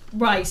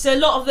 Right, so a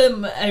lot of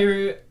them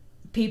are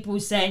people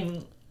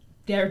saying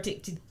they're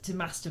addicted to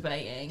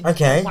masturbating.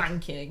 Okay.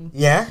 Wanking.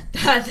 Yeah.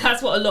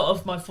 That's what a lot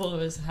of my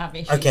followers have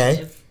issues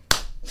with.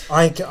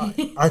 I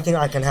think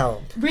I can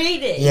help.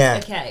 Really? Yeah.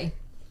 Okay.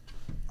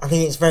 I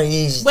think it's very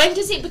easy. When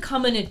does it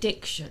become an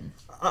addiction?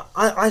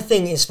 I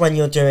think it's when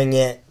you're doing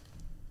it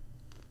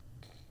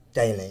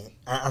daily.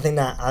 I think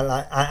that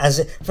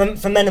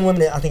for men and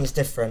women, I think it's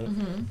different.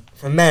 Mm-hmm.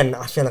 For men,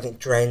 I feel like it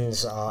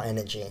drains our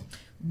energy.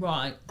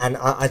 Right. And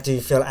I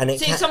do feel, and it.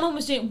 So if someone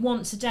was doing it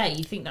once a day,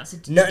 you think that's a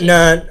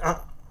no.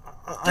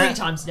 3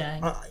 times a day.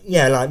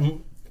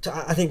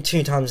 I think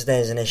 2 times a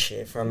day is an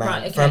issue for a man.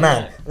 Right, okay, for a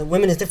man,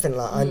 women is different.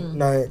 I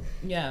know.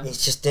 Yeah.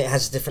 It's just it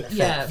has a different effect.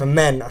 Yeah. For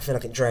men, I feel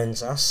like it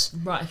drains us.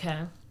 Right.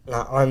 Okay.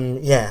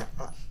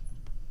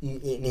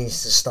 It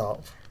needs to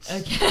stop.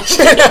 Okay.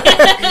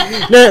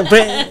 No,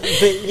 but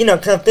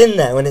cause I've been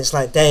there when it's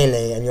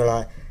daily, and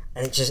you're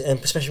and it just, and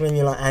especially when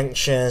you're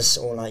anxious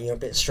or you're a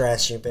bit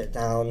stressed, you're a bit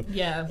down.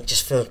 Yeah. It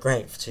just feels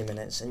great for 2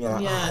 minutes, and you're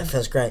it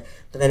feels great.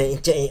 But then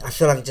I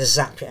feel like it just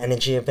zaps your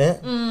energy a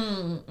bit,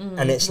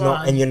 and it's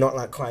not, and you're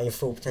not quite at your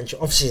full potential.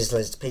 Obviously, there's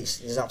loads of peaks,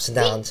 there's ups and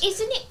downs.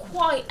 Isn't it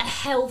quite a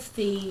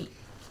healthy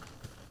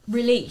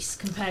release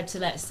compared to,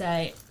 let's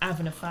say,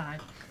 having a fag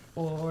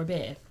or a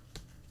beer?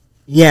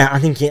 Yeah, I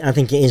think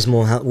it is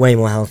way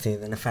more healthy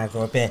than a fag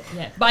or a beer.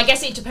 Yeah, but I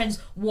guess it depends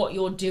what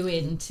you're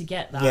doing to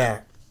get that.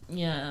 Yeah.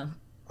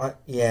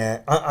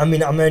 Yeah. I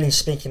mean, I'm only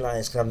speaking like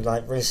this because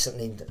I'm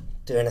recently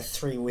doing a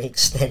 3-week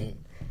stint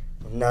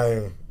of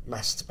no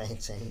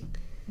masturbating.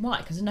 Why?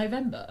 Because of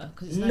November?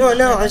 No,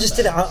 I just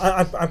did it.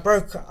 I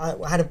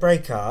had a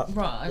breakup.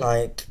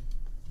 Right.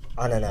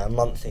 I don't know, a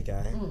month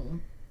ago.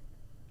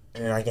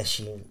 And then I guess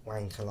you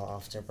wank a lot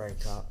after a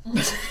breakup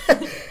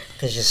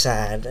because you're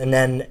sad. And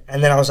then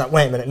I was like,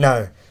 wait a minute,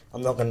 no,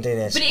 I'm not going to do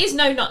this. But it is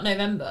not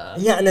November.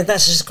 Yeah, and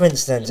that's just a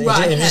coincidence.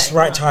 It's just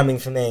right timing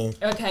for me.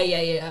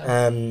 Okay,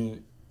 yeah.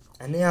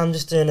 And I'm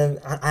just doing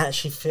I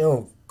actually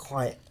feel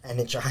quite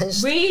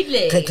energized.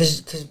 Really?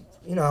 Because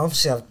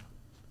obviously I've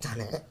done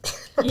it.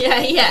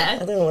 Yeah.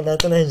 I don't know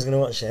who's going to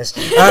watch this.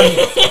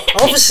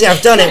 Obviously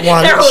I've done it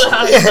once. They're all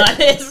like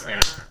this.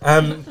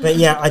 But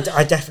yeah,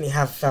 I definitely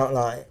have felt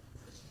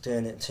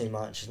doing it too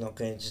much is not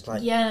good. It just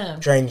like Yeah.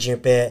 drains you a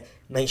bit,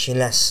 makes you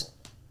less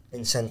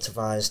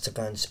incentivized to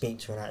go and speak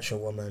to an actual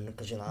woman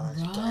because you're like, oh,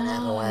 just get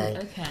out of the way.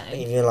 But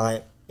Okay. if you're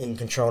like in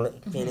control,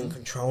 being in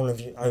control of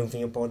you over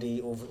your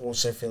body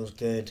also feels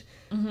good.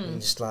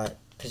 And just like,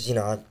 because you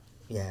know,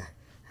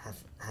 have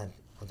had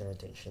other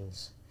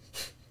addictions,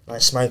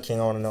 like smoking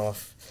on and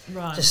off.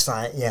 Right. Just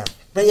like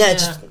but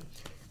just.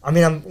 I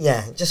mean,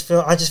 I just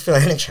feel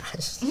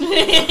energized.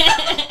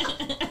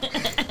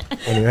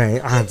 Anyway,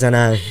 I don't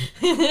know.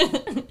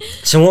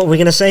 So what are we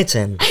going to say to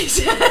him?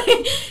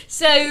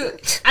 So,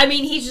 I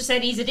mean, he just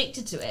said he's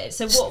addicted to it.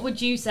 So what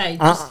would you say?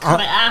 Just cut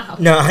it out?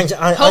 No,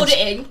 Hold it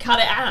in, cut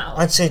it out.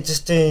 I'd say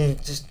just do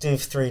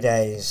 3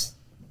 days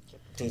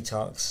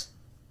detox.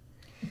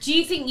 Do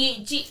you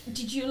think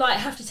did you like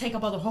have to take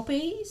up other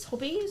hobbies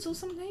or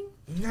something?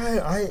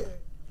 No, I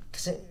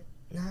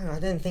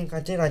don't think I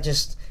did. I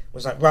just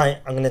was like, right,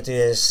 I'm going to do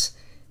this.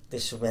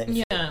 This will make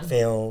me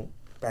feel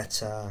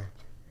better.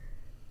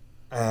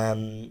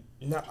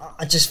 No,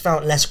 I just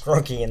felt less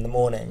groggy in the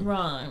morning.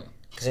 Right.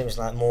 Because it was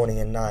like morning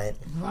and night.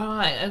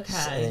 Right, okay.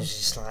 So it was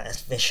just like a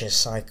vicious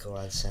cycle,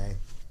 I'd say.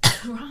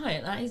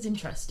 Right, that is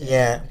interesting.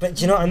 Yeah, but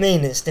do you know what I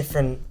mean? It's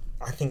different.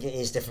 I think it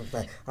is different.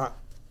 But I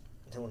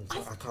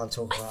can't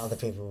talk about other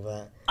people,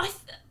 but... I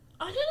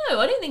don't know.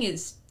 I don't think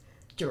it's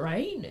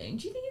draining.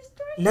 Do you think it's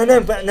draining?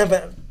 No, but I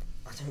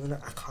don't know.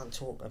 I can't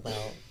talk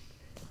about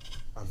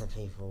other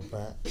people,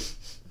 but...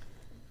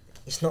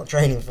 It's not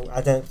draining from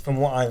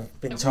what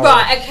I've been told.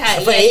 Right,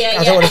 okay.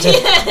 I don't want to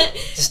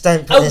just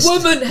don't put this... A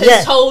woman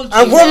has told you.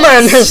 A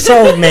woman has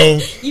told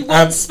me. You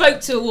once spoke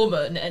to a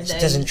woman and it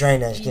doesn't drain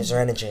her, it gives her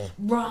energy.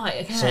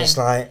 Right, okay. So it's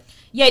like...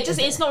 Yeah,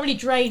 it's not really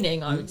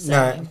draining, I would say.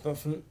 No, but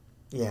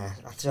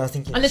I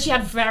think it's... Unless you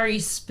had a very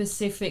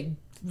specific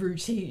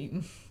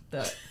routine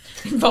that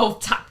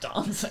involved tap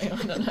dancing,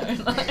 I don't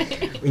know.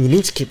 Like... You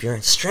need to keep your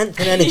strength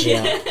and energy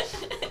up.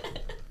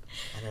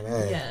 I don't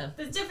know. Yeah.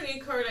 There's definitely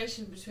a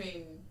correlation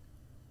between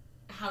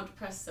how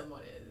depressed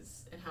someone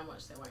is and how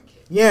much they're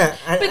wanking. Yeah.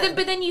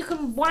 But then you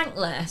can wank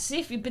less,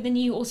 but then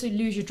you also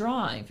lose your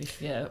drive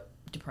if you're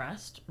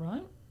depressed,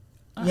 right?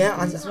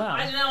 As well.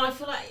 I don't know, I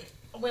feel like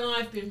when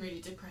I've been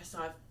really depressed,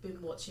 I've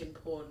been watching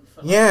porn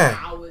for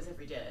hours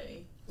every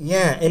day.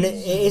 Yeah, and it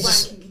is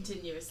wanking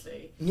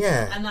continuously.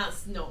 Yeah, and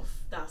there's no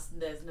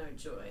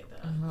joy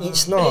there.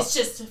 It's not. But it's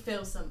just to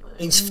feel something.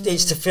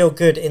 It's to feel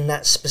good in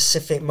that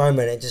specific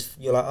moment.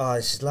 You're like, oh,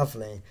 this is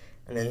lovely,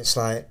 and then it's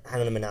like,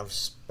 hang on a minute, I've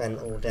spent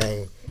all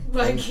day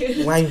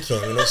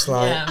wanking, and it's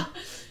like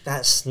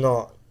that's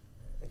not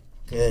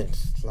good.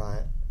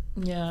 Like,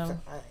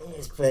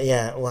 but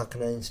I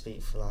can only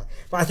speak for like.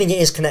 But I think it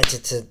is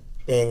connected to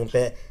being a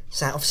bit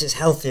sad. Obviously, it's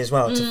healthy as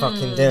well to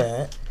fucking do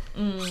it.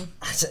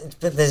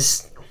 But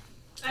there's...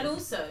 And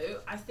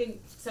also, I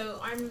think... So,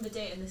 I remember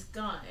dating this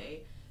guy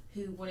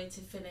who wanted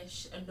to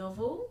finish a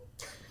novel.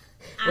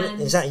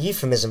 And is that a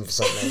euphemism for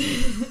something?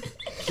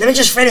 Let me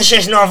just finish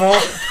this novel!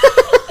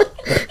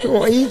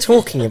 What are you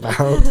talking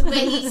about? But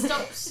he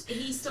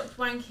stopped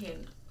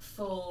wanking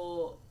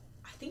for...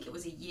 I think it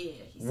was a year.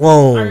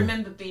 Whoa. I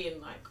remember being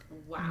like,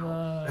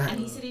 wow. Whoa. And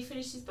he said he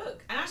finished his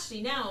book. And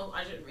actually now,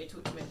 I don't really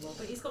talk to him anymore,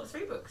 but he's got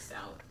 3 books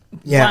out.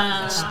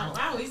 Yeah.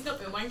 Wow, he's not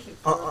been wanking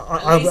for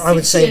I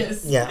would say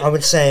years. I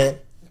would say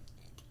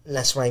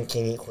less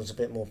wanking equals a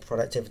bit more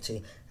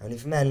productivity. Only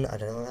for men. I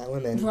don't know about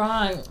women.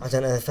 Right. I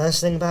don't know the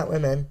first thing about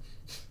women.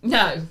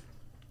 No.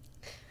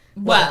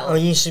 Well, are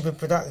you super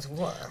productive?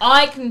 What?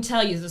 I can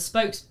tell you as a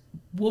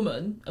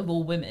spokeswoman of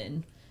all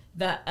women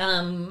that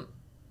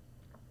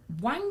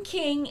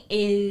wanking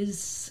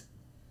is...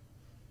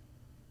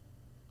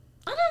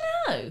 I don't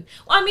know.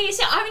 I mean,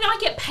 I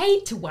get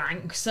paid to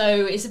wank,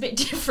 so it's a bit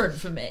different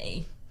for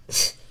me.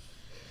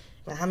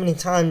 But how many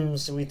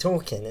times are we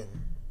talking?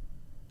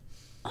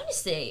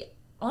 Honestly,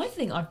 I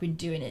think I've been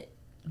doing it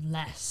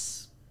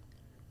less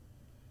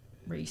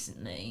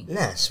recently.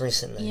 Less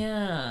recently?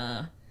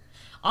 Yeah.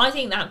 I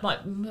think that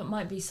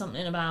might be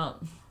something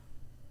about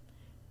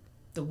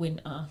the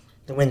winter.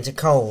 The winter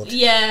cold?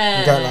 Yeah.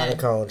 You don't like the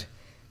cold?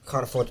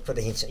 Can't afford to put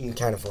the heat on. You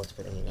can afford to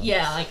put the heat on.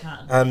 Yeah, I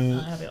can.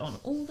 I have it on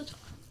all the time.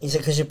 Is it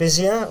because you're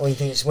busier, or you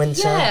think it's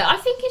winter? Yeah, I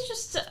think it's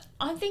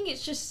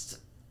just.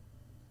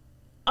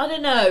 I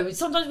don't know.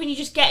 Sometimes when you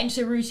just get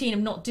into a routine of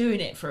not doing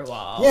it for a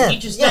while, you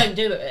just don't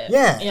do it.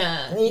 Yeah.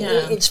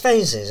 It's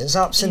phases. It's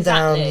ups and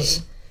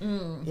downs.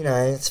 You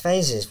know, it's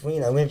phases.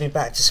 We'll be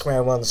back to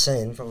square one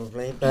soon,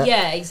 probably. But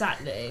yeah,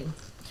 exactly.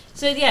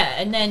 So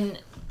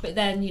but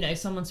then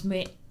someone's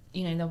they'll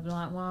be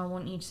like, well, I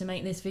want you to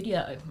make this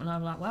video, and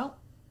I'm like, well.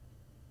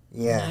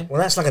 Yeah, well,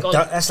 that's like a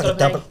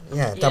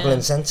double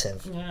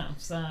incentive. Yeah,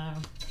 so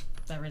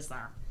there is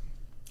that.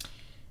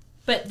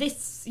 But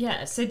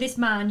so this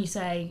man, you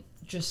say,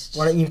 just...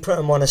 Why don't you put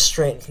him on a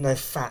strict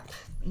no-fap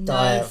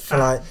diet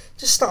for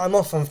just start him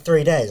off on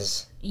 3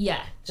 days.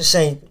 Yeah. Just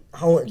save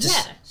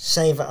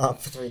it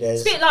up for 3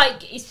 days.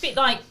 It's a bit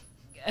like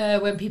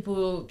when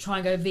people try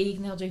and go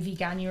vegan, they'll do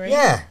veganuary.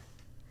 Yeah.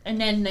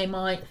 And then they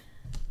might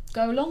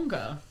go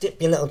longer.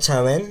 Dip your little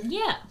toe in.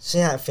 Yeah. See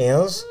how it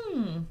feels.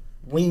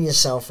 wean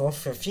yourself off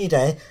for a few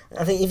days.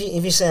 I think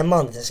if you say a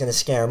month, it's going to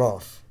scare him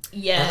off.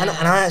 Yeah.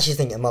 And I actually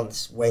think a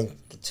month's way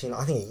too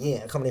long. I think a year.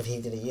 I can't believe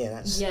he did a year.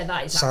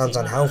 That is sounds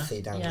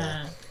unhealthy down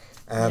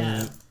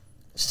there.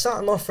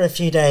 Start him off for a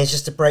few days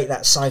just to break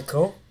that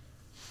cycle.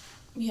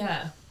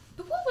 Yeah.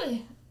 But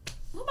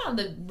what about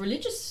the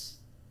religious...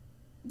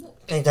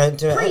 They don't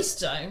do it. Priests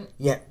don't?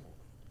 Yeah.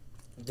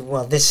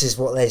 Well, this is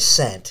what they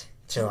said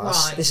to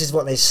us. Right. This is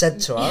what they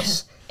said to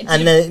us.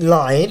 And they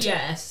lied.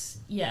 Yes.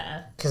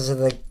 Yeah. Because of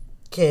the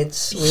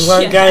kids. We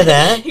won't go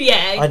there.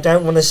 Yeah. I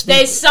don't want to speak.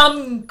 There's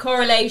some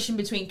correlation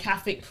between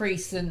Catholic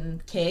priests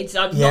and kids.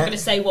 I'm not going to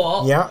say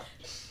what. Yeah.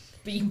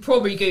 But you can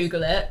probably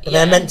Google it. But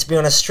they're meant to be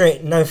on a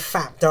strict no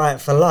fap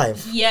diet for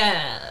life.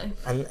 Yeah.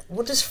 And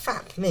what does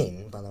fap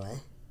mean, by the way?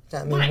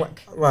 Does that mean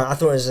Wank. Right, I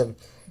thought it was a...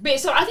 But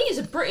so I think it's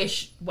a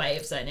British way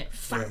of saying it.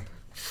 Fap. Yeah.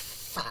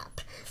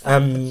 Fap.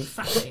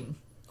 Fapping.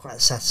 Quite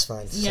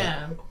satisfying to say.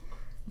 Yeah.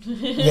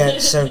 Yeah,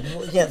 so,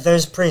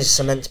 those priests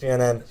are meant to be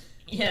on a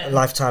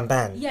lifetime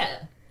ban. Yeah.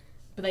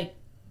 But they...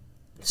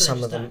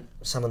 Some of them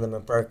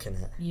have broken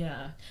it.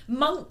 Yeah.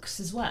 Monks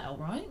as well,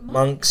 right?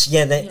 Monks,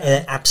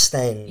 they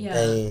abstain. Yeah.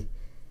 They...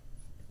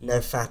 No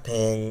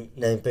fapping,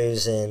 no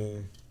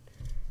boozing.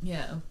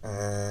 Yeah.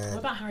 What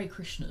about Hare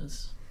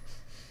Krishnas?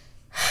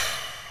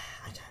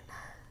 I don't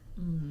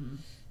know.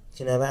 Do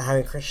you know about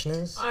Hare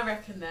Krishnas? I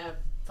reckon they're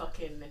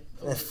fucking...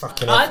 They're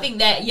fucking... I think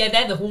they're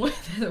the horny.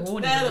 They're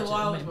the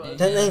wild ones.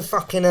 Don't they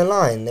fuck in a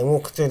line? They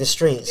walk through the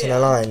streets in a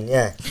line,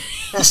 yeah.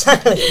 That's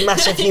like a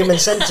massive human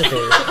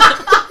centipede.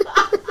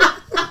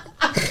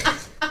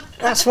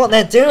 That's what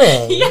they're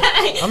doing. Yeah.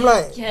 I'm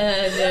like...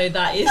 Yeah, no,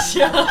 that is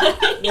right.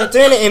 They're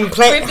doing it in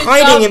plain...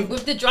 Hiding in...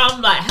 With the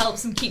drum, like,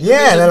 helps them keep the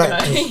they're rhythm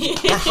like... going.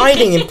 They're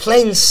hiding in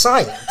plain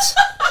sight.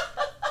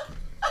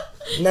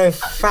 No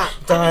fat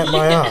diet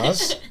my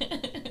arse.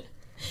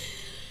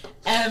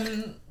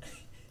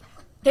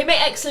 They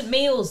make excellent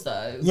meals,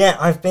 though. Yeah,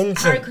 I've been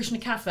to... Hare Krishna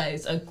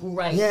cafes are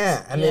great.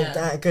 Yeah, and they're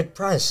at a good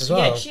price as well.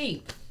 Yeah,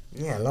 cheap.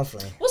 Yeah,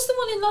 lovely. What's the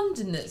one in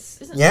London that's...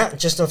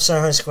 Just off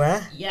Soho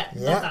Square. Yeah,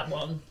 love that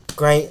one.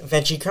 Great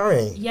veggie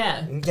curry.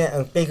 Yeah. You can get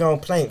a big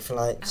old plate for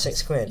like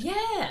 £6.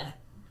 Yeah.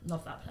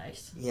 Love that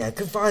place. Yeah,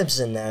 good vibes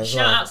in there as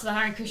Shout well. out to the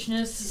Hare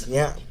Krishnas.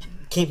 Yeah.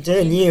 Keep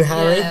doing you,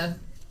 Harry. Yeah.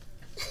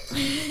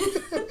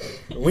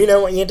 We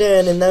know what you're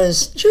doing in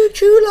those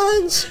choo-choo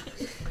lines.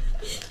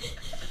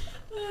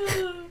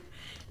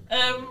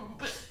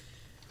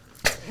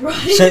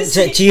 Right.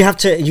 So do you have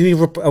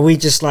to... Are we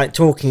just like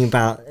talking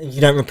about... You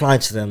don't reply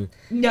to them?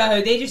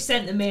 No, they just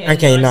sent them in.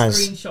 Okay, and I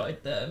nice.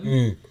 screenshotted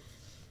them.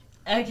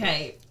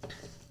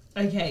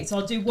 Okay, so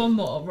I'll do one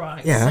more,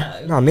 right? Yeah,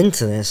 So. no, I'm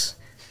into this.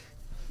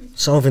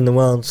 Solving the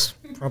world's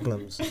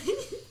problems.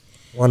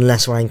 One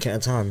less wank at a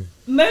time.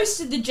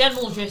 Most of the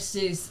general gist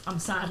is, I'm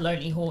sad,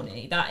 lonely,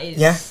 horny. That is...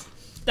 Yeah.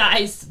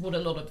 That is what a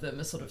lot of them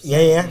are sort of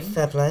saying. Yeah,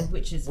 fair play.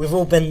 Which is... We've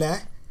all been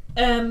there.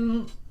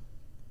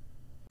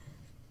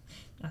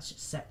 That's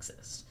just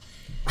sexist.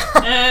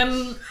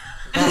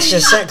 That's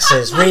just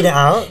sexist. Read it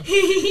out.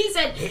 He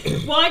said,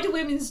 why do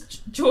women's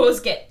jaws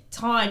get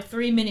tired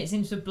 3 minutes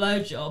into a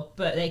blowjob,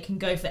 but they can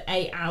go for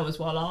 8 hours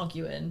while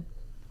arguing?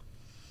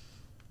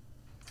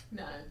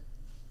 No.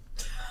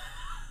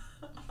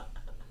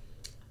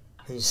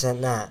 Who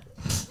sent that?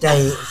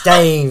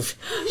 Dave,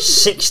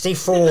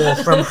 64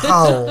 from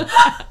Hull.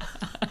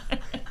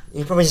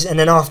 He probably, and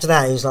then after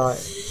that, he's like,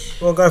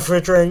 "We'll go for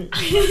a drink."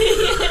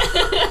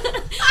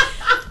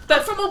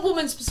 But from a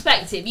woman's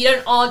perspective, you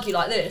don't argue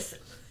like this.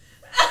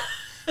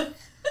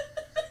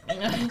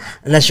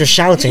 Unless you're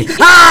shouting,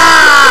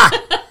 "Ah!"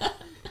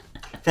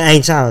 for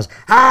 8 hours.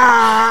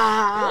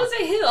 Ah!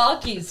 Also, who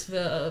argues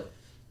for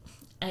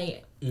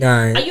 8?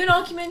 No. Are you an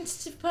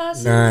argumentative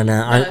person?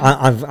 No.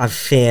 I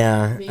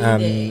fear.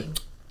 Really?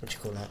 What do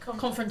you call that?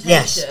 Confrontation.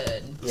 Yes.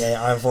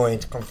 Yeah, I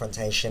avoid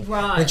confrontation.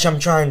 Right. Which I'm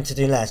trying to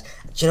do less. Do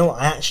you know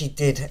what? I actually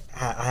did.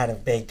 I had a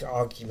big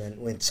argument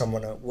with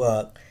someone at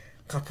work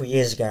a couple of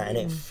years ago, and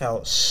it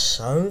felt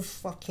so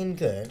fucking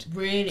good.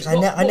 Really? I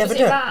never was do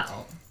it it.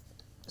 about?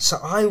 So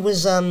I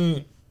was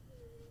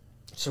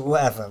So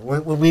whatever.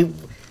 We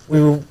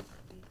were.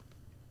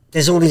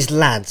 There's all these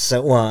lads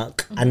at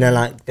work, and they're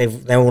like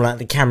they're all like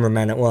the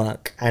cameramen at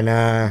work, and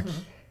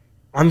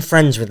I'm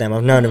friends with them.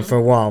 I've known them for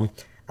a while.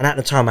 And at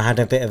the time, I had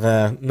a bit of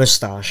a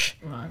moustache.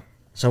 Right.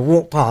 So I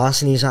walked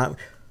past, and he's like,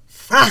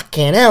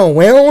 "Fucking hell,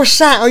 Will, what's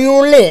that on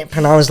your lip?"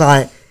 And I was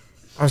like,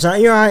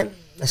 "You alright?"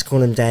 Let's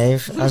call him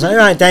Dave. I was like, "You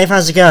alright, Dave?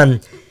 How's it going?"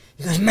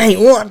 He goes, "Mate,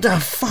 what the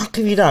fuck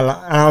have you done?"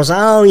 And I was like,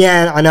 "Oh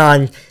yeah, I know.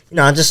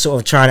 I'm just sort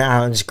of trying it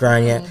out and just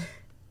growing it."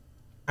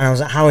 And I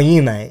was like, "How are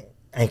you, mate?"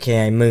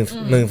 AKA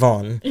move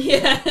on.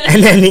 Yeah.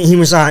 And then he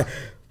was like,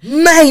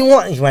 "Mate,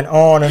 what?" He went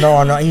on and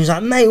on. He was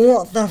like, "Mate,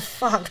 what the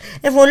fuck?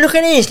 Everyone, look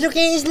at his lip,"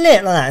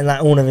 like that, and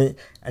like all of it.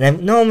 And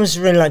then no one was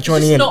really like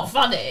joining in. It's not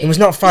funny. It was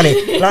not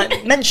funny.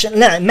 Like mention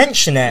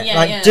it. Yeah,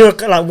 like do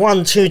like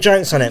 1-2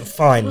 jokes on it.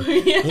 Fine.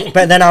 Yeah.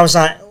 But then I was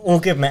like, "All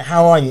good, mate.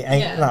 How are you?"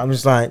 And Yeah. like, I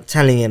was like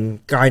telling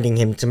him, guiding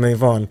him to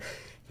move on.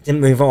 He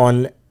didn't move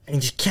on, and he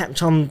just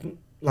kept on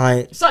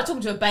like... It's like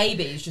talking to a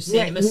baby who's just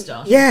seeing a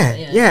moustache.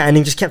 Yeah, and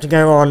he just kept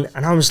going on,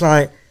 and I was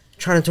like,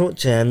 trying to talk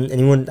to him, and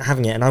he wasn't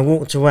having it, and I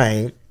walked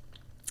away.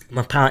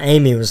 My pal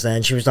Amy was there,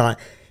 and she was like,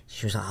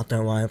 oh,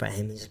 don't worry about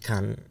him, he's a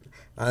cunt,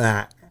 like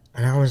that.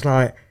 And I was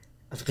like,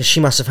 because she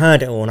must have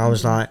heard it all, and I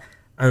was like,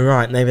 oh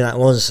right, maybe that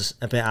was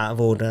a bit out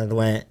of order, the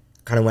way it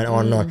kind of went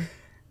on and on.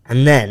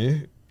 And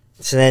then,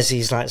 so there's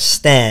these like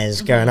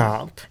stairs going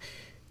up,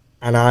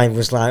 and I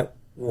was like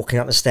walking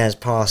up the stairs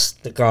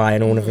past the guy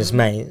and all of his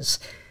mates,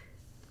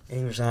 and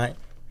he was like,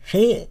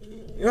 hey,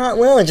 you're right,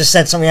 Will, and just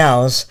said something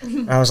else,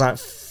 and I was like,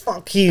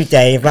 fuck you,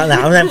 Dave, like that.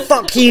 I was like,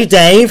 fuck you,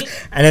 Dave,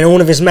 and then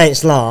all of his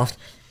mates laughed,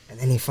 and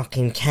then he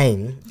fucking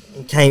came,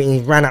 he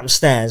ran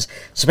upstairs.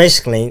 So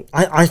basically,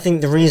 I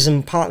think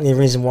partly the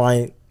reason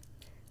why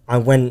I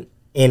went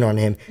in on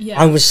him,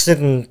 I was stood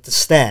on the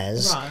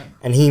stairs,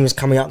 and he was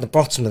coming up the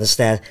bottom of the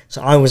stairs,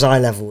 so I was eye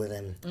level with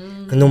him,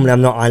 because normally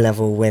I'm not eye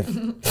level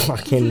with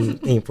fucking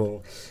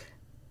people,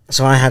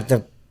 so I had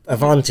the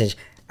advantage.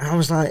 And I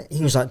was like,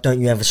 he was like,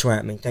 don't you ever swear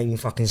at me, don't you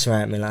fucking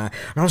swear at me, like that.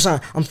 And I was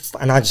like,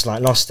 and I just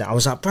like lost it. I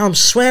was like, bro, I'm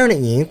swearing at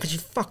you because you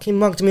fucking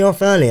mugged me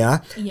off earlier,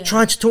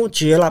 tried to talk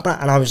to you like that.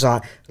 And I was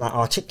like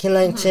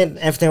articulated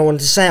everything I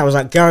wanted to say. I was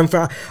like going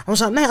for it. I was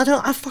like, mate,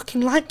 I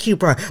fucking like you,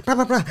 bro, blah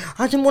blah blah.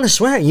 I didn't want to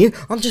swear at you,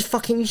 I'm just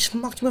fucking, you just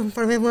mugged me off in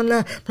front of everyone,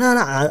 blah blah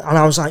blah. And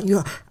I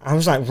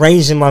was like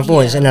raising my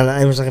voice, and then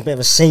it was like a bit of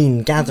a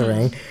scene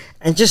gathering,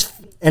 and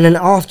then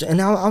after, and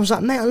I was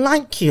like, mate, I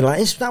like you,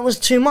 like that was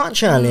too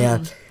much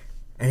earlier.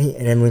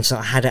 And then we sort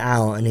of had it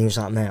out, and he was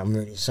like, mate, I'm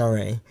really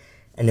sorry.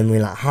 And then we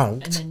like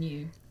hugged. And then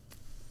you...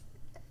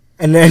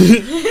 And then...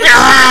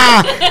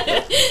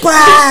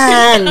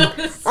 Bang!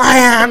 I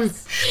am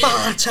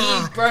Sparta!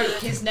 He broke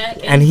his neck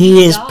and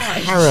he is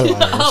died. Paralysed.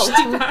 Oh,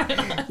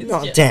 paralysed.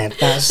 Not dead,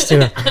 that's too...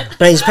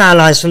 But he's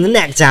paralysed from the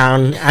neck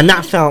down, and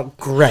that felt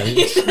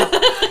great.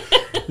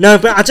 No,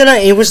 but I don't know,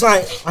 it was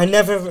like, I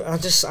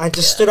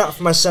just stood up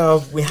for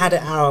myself, we had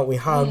it out, we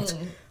hugged,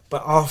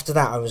 but after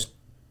that I was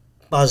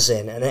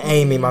buzzing, and then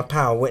Amy, my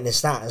pal,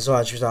 witnessed that as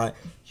well. She was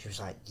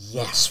like,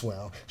 yes,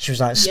 Will. She was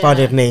like,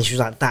 spotted me. She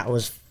was like, that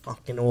was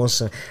fucking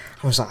awesome.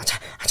 I was like,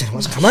 I don't know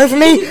what's come over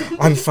me.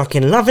 I'm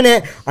fucking loving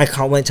it. I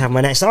can't wait to have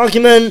my next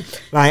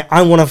argument. Like,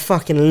 I want to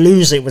fucking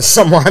lose it with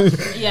someone.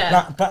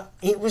 Yeah. Like, but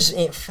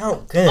it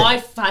felt good.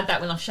 I've had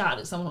that when I shouted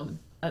at someone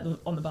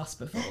on the bus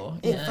before.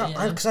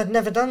 Because I'd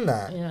never done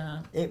that. Yeah.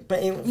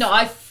 No,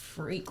 I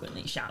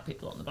frequently shout at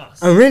people on the bus.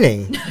 Oh,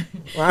 really?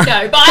 Wow.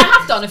 No, but I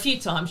have done a few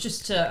times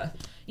just to...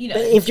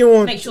 if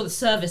you're... make sure the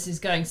service is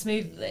going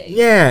smoothly.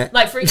 Yeah.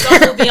 Like, for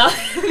example, the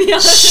other...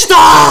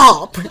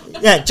 Stop!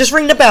 Yeah, just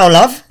ring the bell,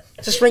 love.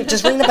 Just ring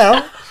the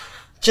bell.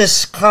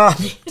 Just calm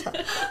down.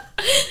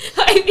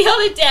 Like, the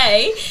other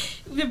day,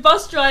 the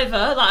bus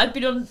driver, like,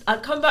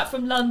 I'd come back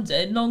from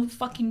London, long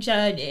fucking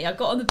journey. I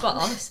got on the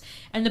bus,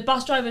 and the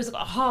bus driver was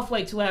about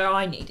halfway to where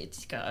I needed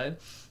to go.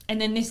 And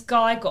then this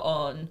guy got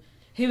on,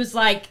 who was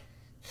like,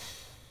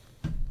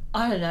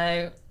 I don't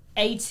know,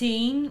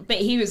 18, but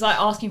he was like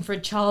asking for a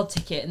child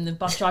ticket, and the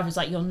bus driver was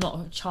like, you're not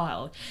a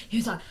child. He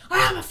was like, I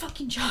am a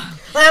fucking child.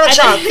 I am a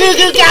child. Goo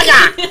goo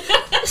gaga.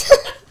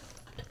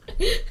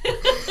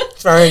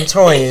 Throwing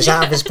toys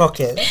out of his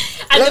pocket.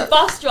 And the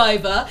bus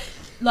driver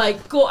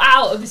like got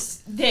out of this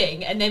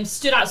thing and then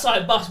stood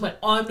outside the bus and went,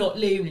 I'm not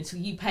leaving until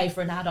you pay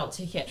for an adult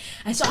ticket.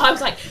 And so I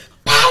was like,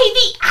 pay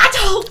the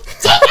adult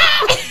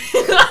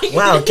ticket. Like,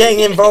 wow,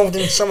 getting involved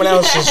in someone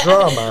else's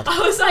drama. I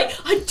was like,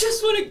 I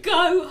just want to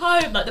go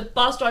home. Like, the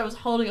bus driver was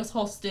holding us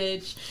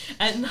hostage,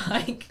 and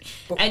like,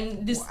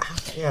 and this.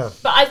 Yeah.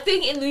 But I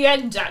think in the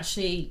end,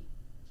 actually,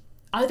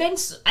 and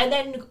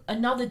then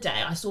another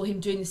day I saw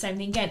him doing the same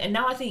thing again, and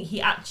now I think he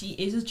actually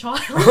is a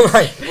child.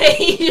 Right. But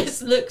he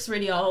just looks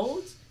really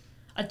old.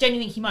 I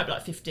genuinely think he might be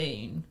like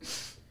 15.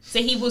 So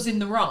he was in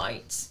the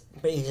right.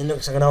 But he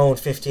looks like an old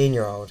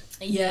 15-year-old.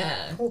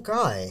 Yeah. Poor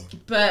guy.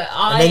 But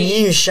And then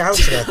you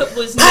shouted at him,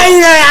 pay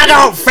the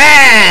adult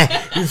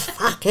fare! You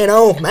fucking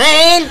old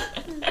man!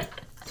 I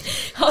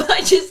was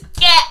like, just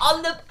get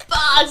on the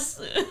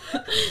bus!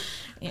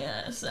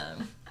 Yeah, so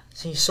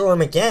you saw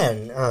him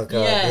again? Oh,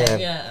 God,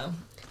 yeah.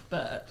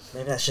 But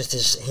maybe that's just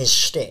his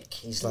shtick.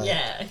 He's like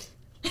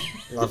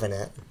loving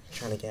it.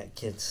 Trying to get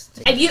kids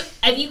to...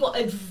 Have you got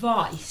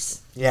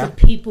advice for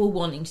people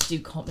wanting to do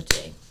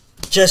comedy?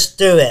 Just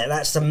do it.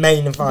 That's the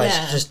main advice.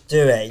 Yeah. Just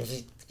do it. If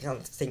you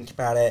can't think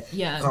about it,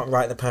 Yeah. you can't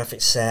write the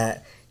perfect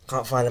set,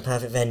 can't find the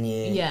perfect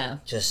venue, Yeah.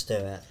 just do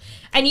it.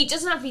 And it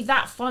doesn't have to be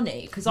that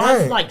funny, because No.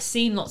 I've like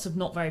seen lots of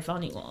not very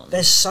funny ones.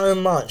 There's so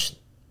much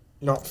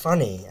not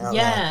funny out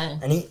Yeah.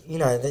 there.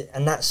 And,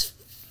 and that's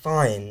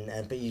fine,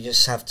 but you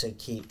just have to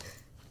keep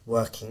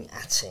working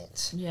at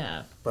it.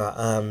 Yeah. But,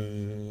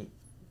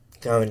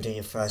 go and do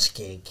your first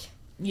gig.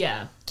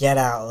 Yeah. Get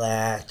out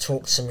there,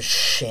 talk some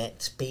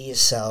shit, be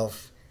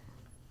yourself,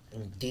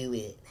 and do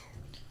it.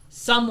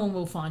 Someone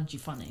will find you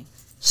funny.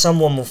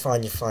 Someone will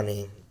find you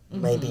funny.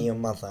 Mm-hmm. Maybe your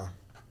mother.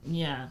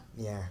 Yeah.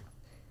 Yeah.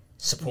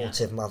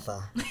 Supportive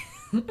mother.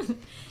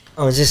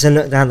 Oh, is this a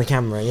look down the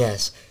camera?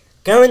 Yes.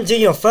 Go and do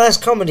your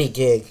first comedy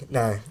gig.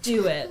 No.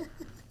 Do it.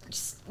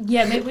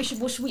 Yeah, maybe we should.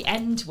 What should we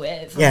end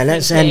with? Yeah,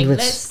 let's end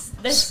with.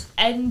 Let's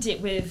end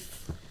it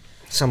with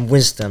some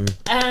wisdom.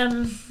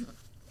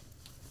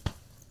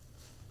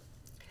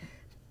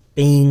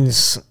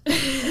 Beans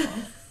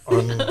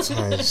on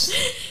toast.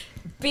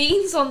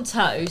 Beans on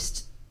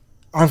toast.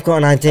 I've got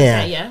an idea.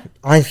 Okay, yeah.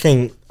 I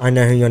think I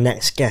know who your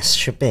next guest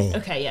should be.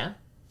 Okay, yeah.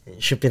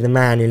 It should be the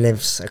man who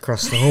lives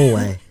across the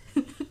hallway.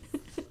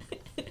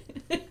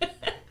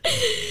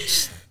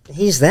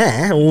 He's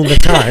there all the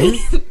time.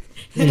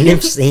 He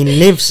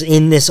lives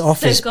in this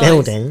office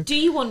building. Do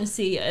you want to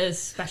see a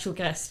special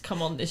guest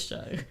come on this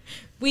show?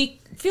 We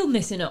filmed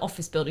this in an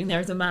office building. There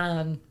is a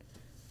man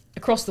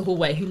across the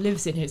hallway who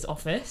lives in his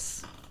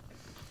office.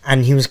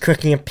 And he was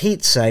cooking a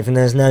pizza, even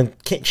though there's no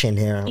kitchen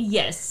here.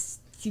 Yes.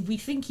 We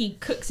think he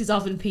cooks his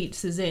oven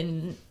pizzas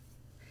in...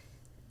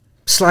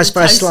 Slice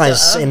by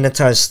slice in the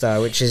toaster,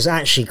 which is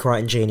actually quite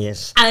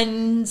ingenious.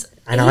 And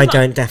I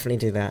don't definitely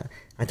do that.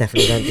 I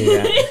definitely don't do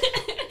that.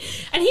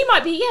 And he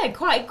might be,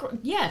 quite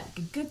a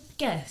good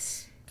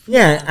guess.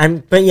 Yeah,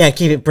 but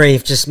keep it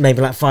brief. Just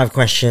maybe like 5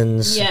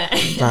 questions. Yeah.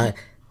 Like,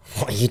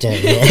 what are you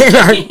doing here?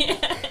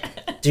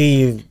 Like, do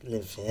you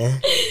live here?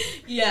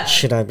 Yeah.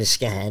 Should I be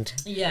scared?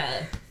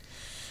 Yeah.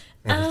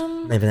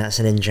 Maybe that's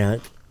an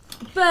in-joke.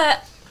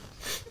 But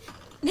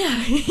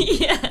no,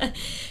 yeah.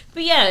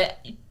 But yeah,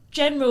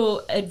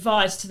 general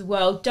advice to the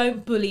world: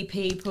 don't bully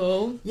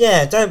people.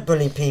 Yeah, don't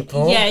bully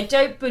people. Yeah,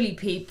 don't bully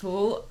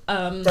people.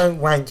 Don't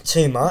wank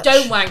too much.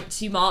 Don't wank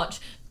too much.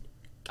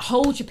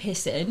 Hold your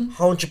piss in.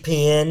 Hold your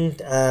pee in.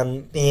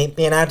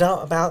 Be an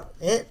adult about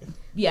it.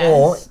 Yes.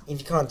 Or if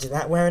you can't do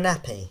that, wear a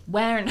nappy.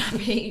 Wear a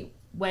nappy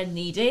when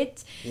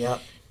needed.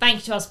 Yep. Thank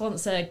you to our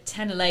sponsor,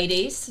 Tenor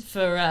Ladies,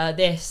 for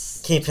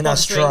this keeping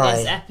us dry.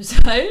 This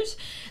episode,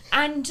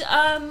 and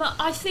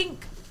I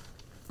think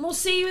we'll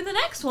see you in the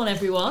next one,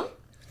 everyone.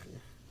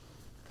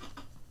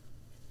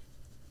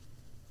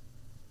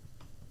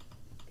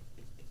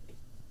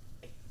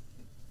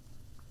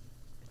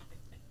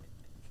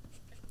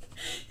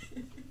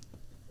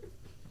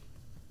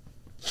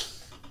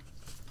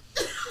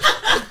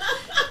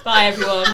 Bye, everyone.